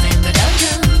 down, down in the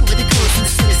dungeon, where the ghouls and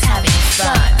the spooks having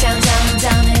fun. Down, down,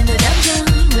 down in the dungeon,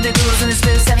 where the ghouls and the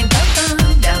spooks having fun.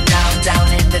 Down, down,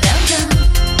 down in the dungeon.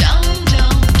 Down,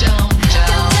 down, down.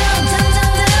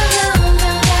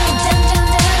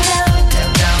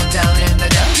 Down in the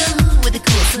dungeon, with the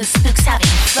ghouls and the spooks having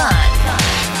fun.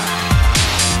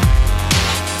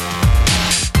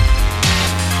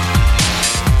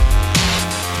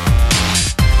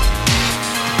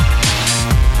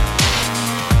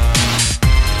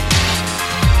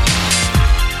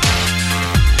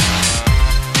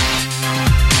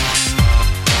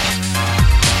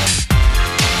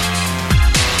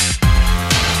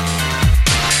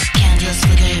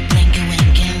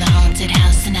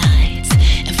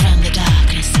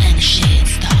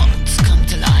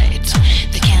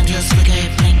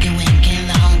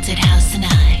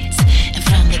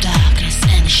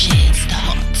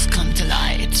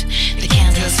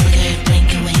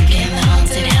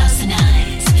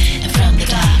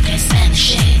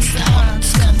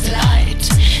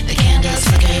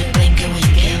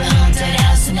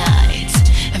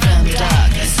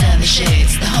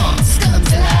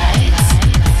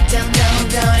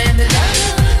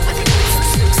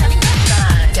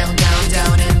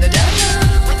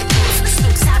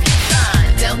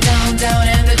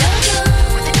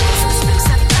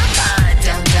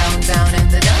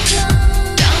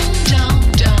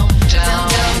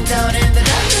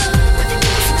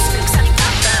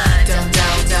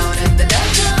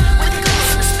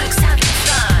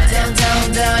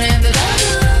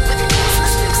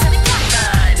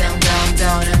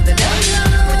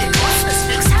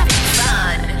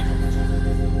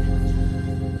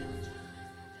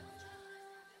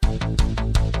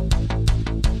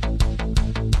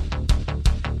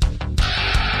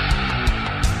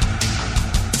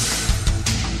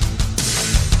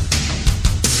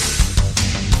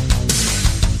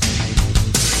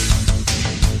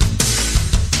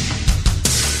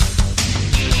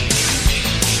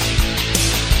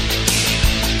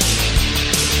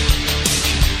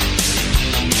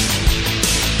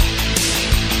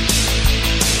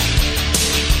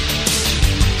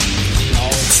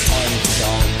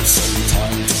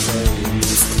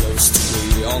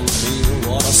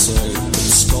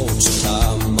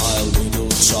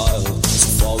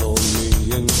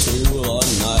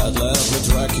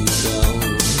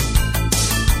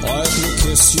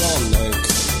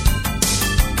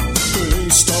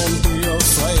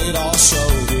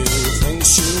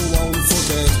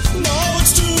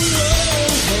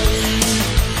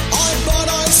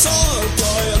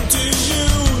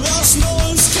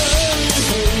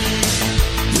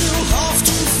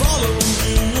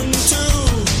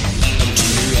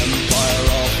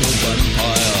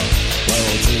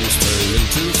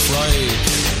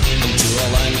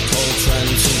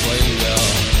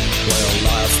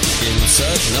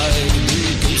 night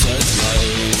begins at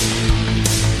night.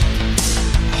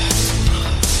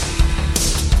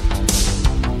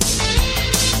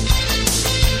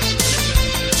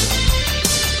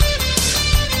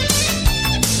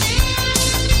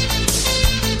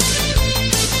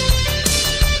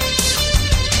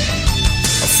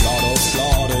 A flood of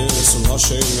blood is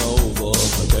rushing over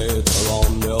the gate. They're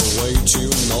on their way to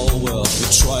nowhere. You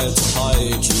try to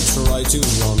hide, you try to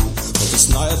run, but this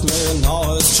nightmare now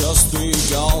has just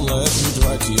begun. Let me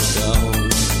drag you down,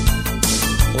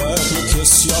 let me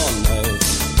kiss your neck.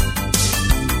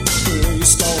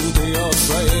 Please don't be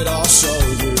afraid, I'll show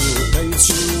you things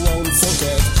you won't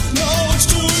forget. Now it's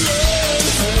too late,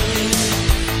 hey,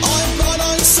 I'm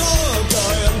burning so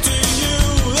I empty you.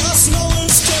 There's no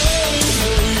escape,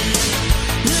 hey,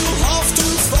 you have to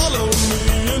follow me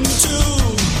into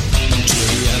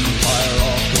the empire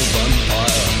of the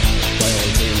vampire, where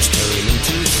all dreams turn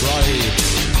into fright,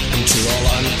 into all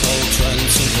untold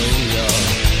Transylvania,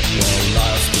 where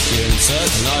life begins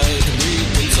at night,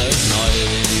 begins at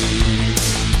night.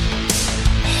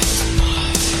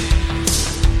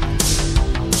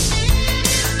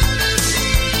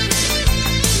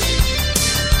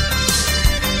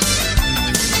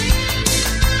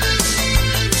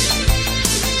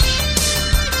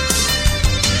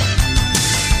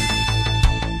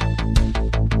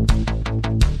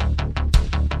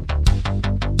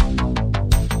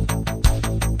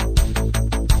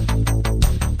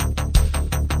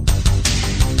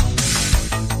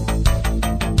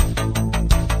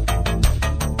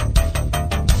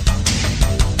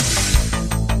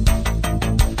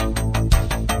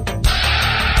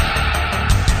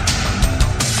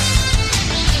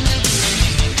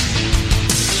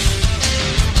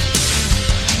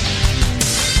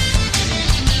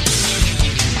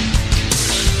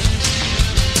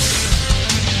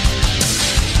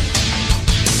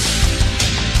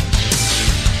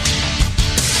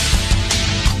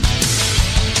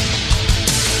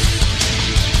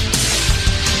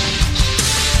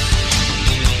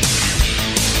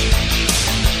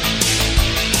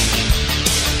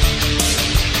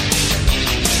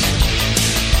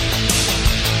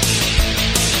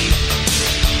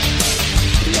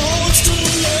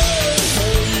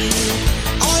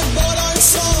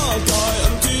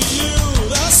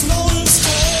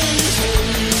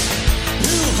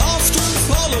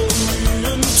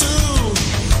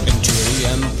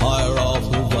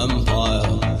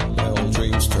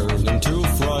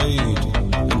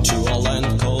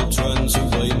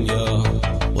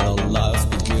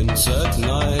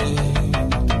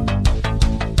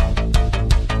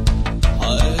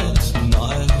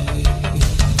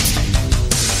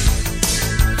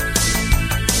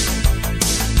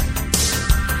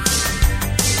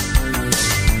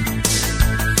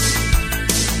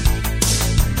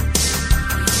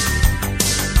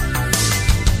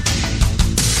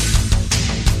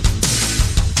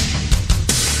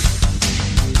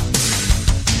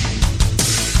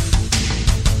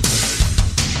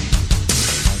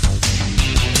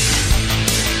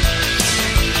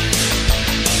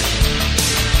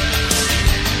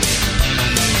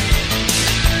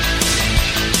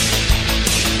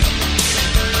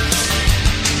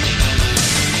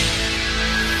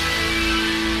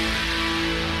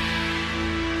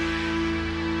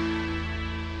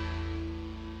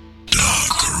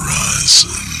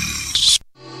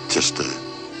 Just a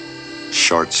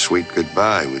short, sweet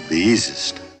goodbye would be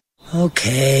easiest.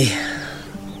 Okay,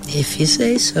 if you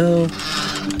say so.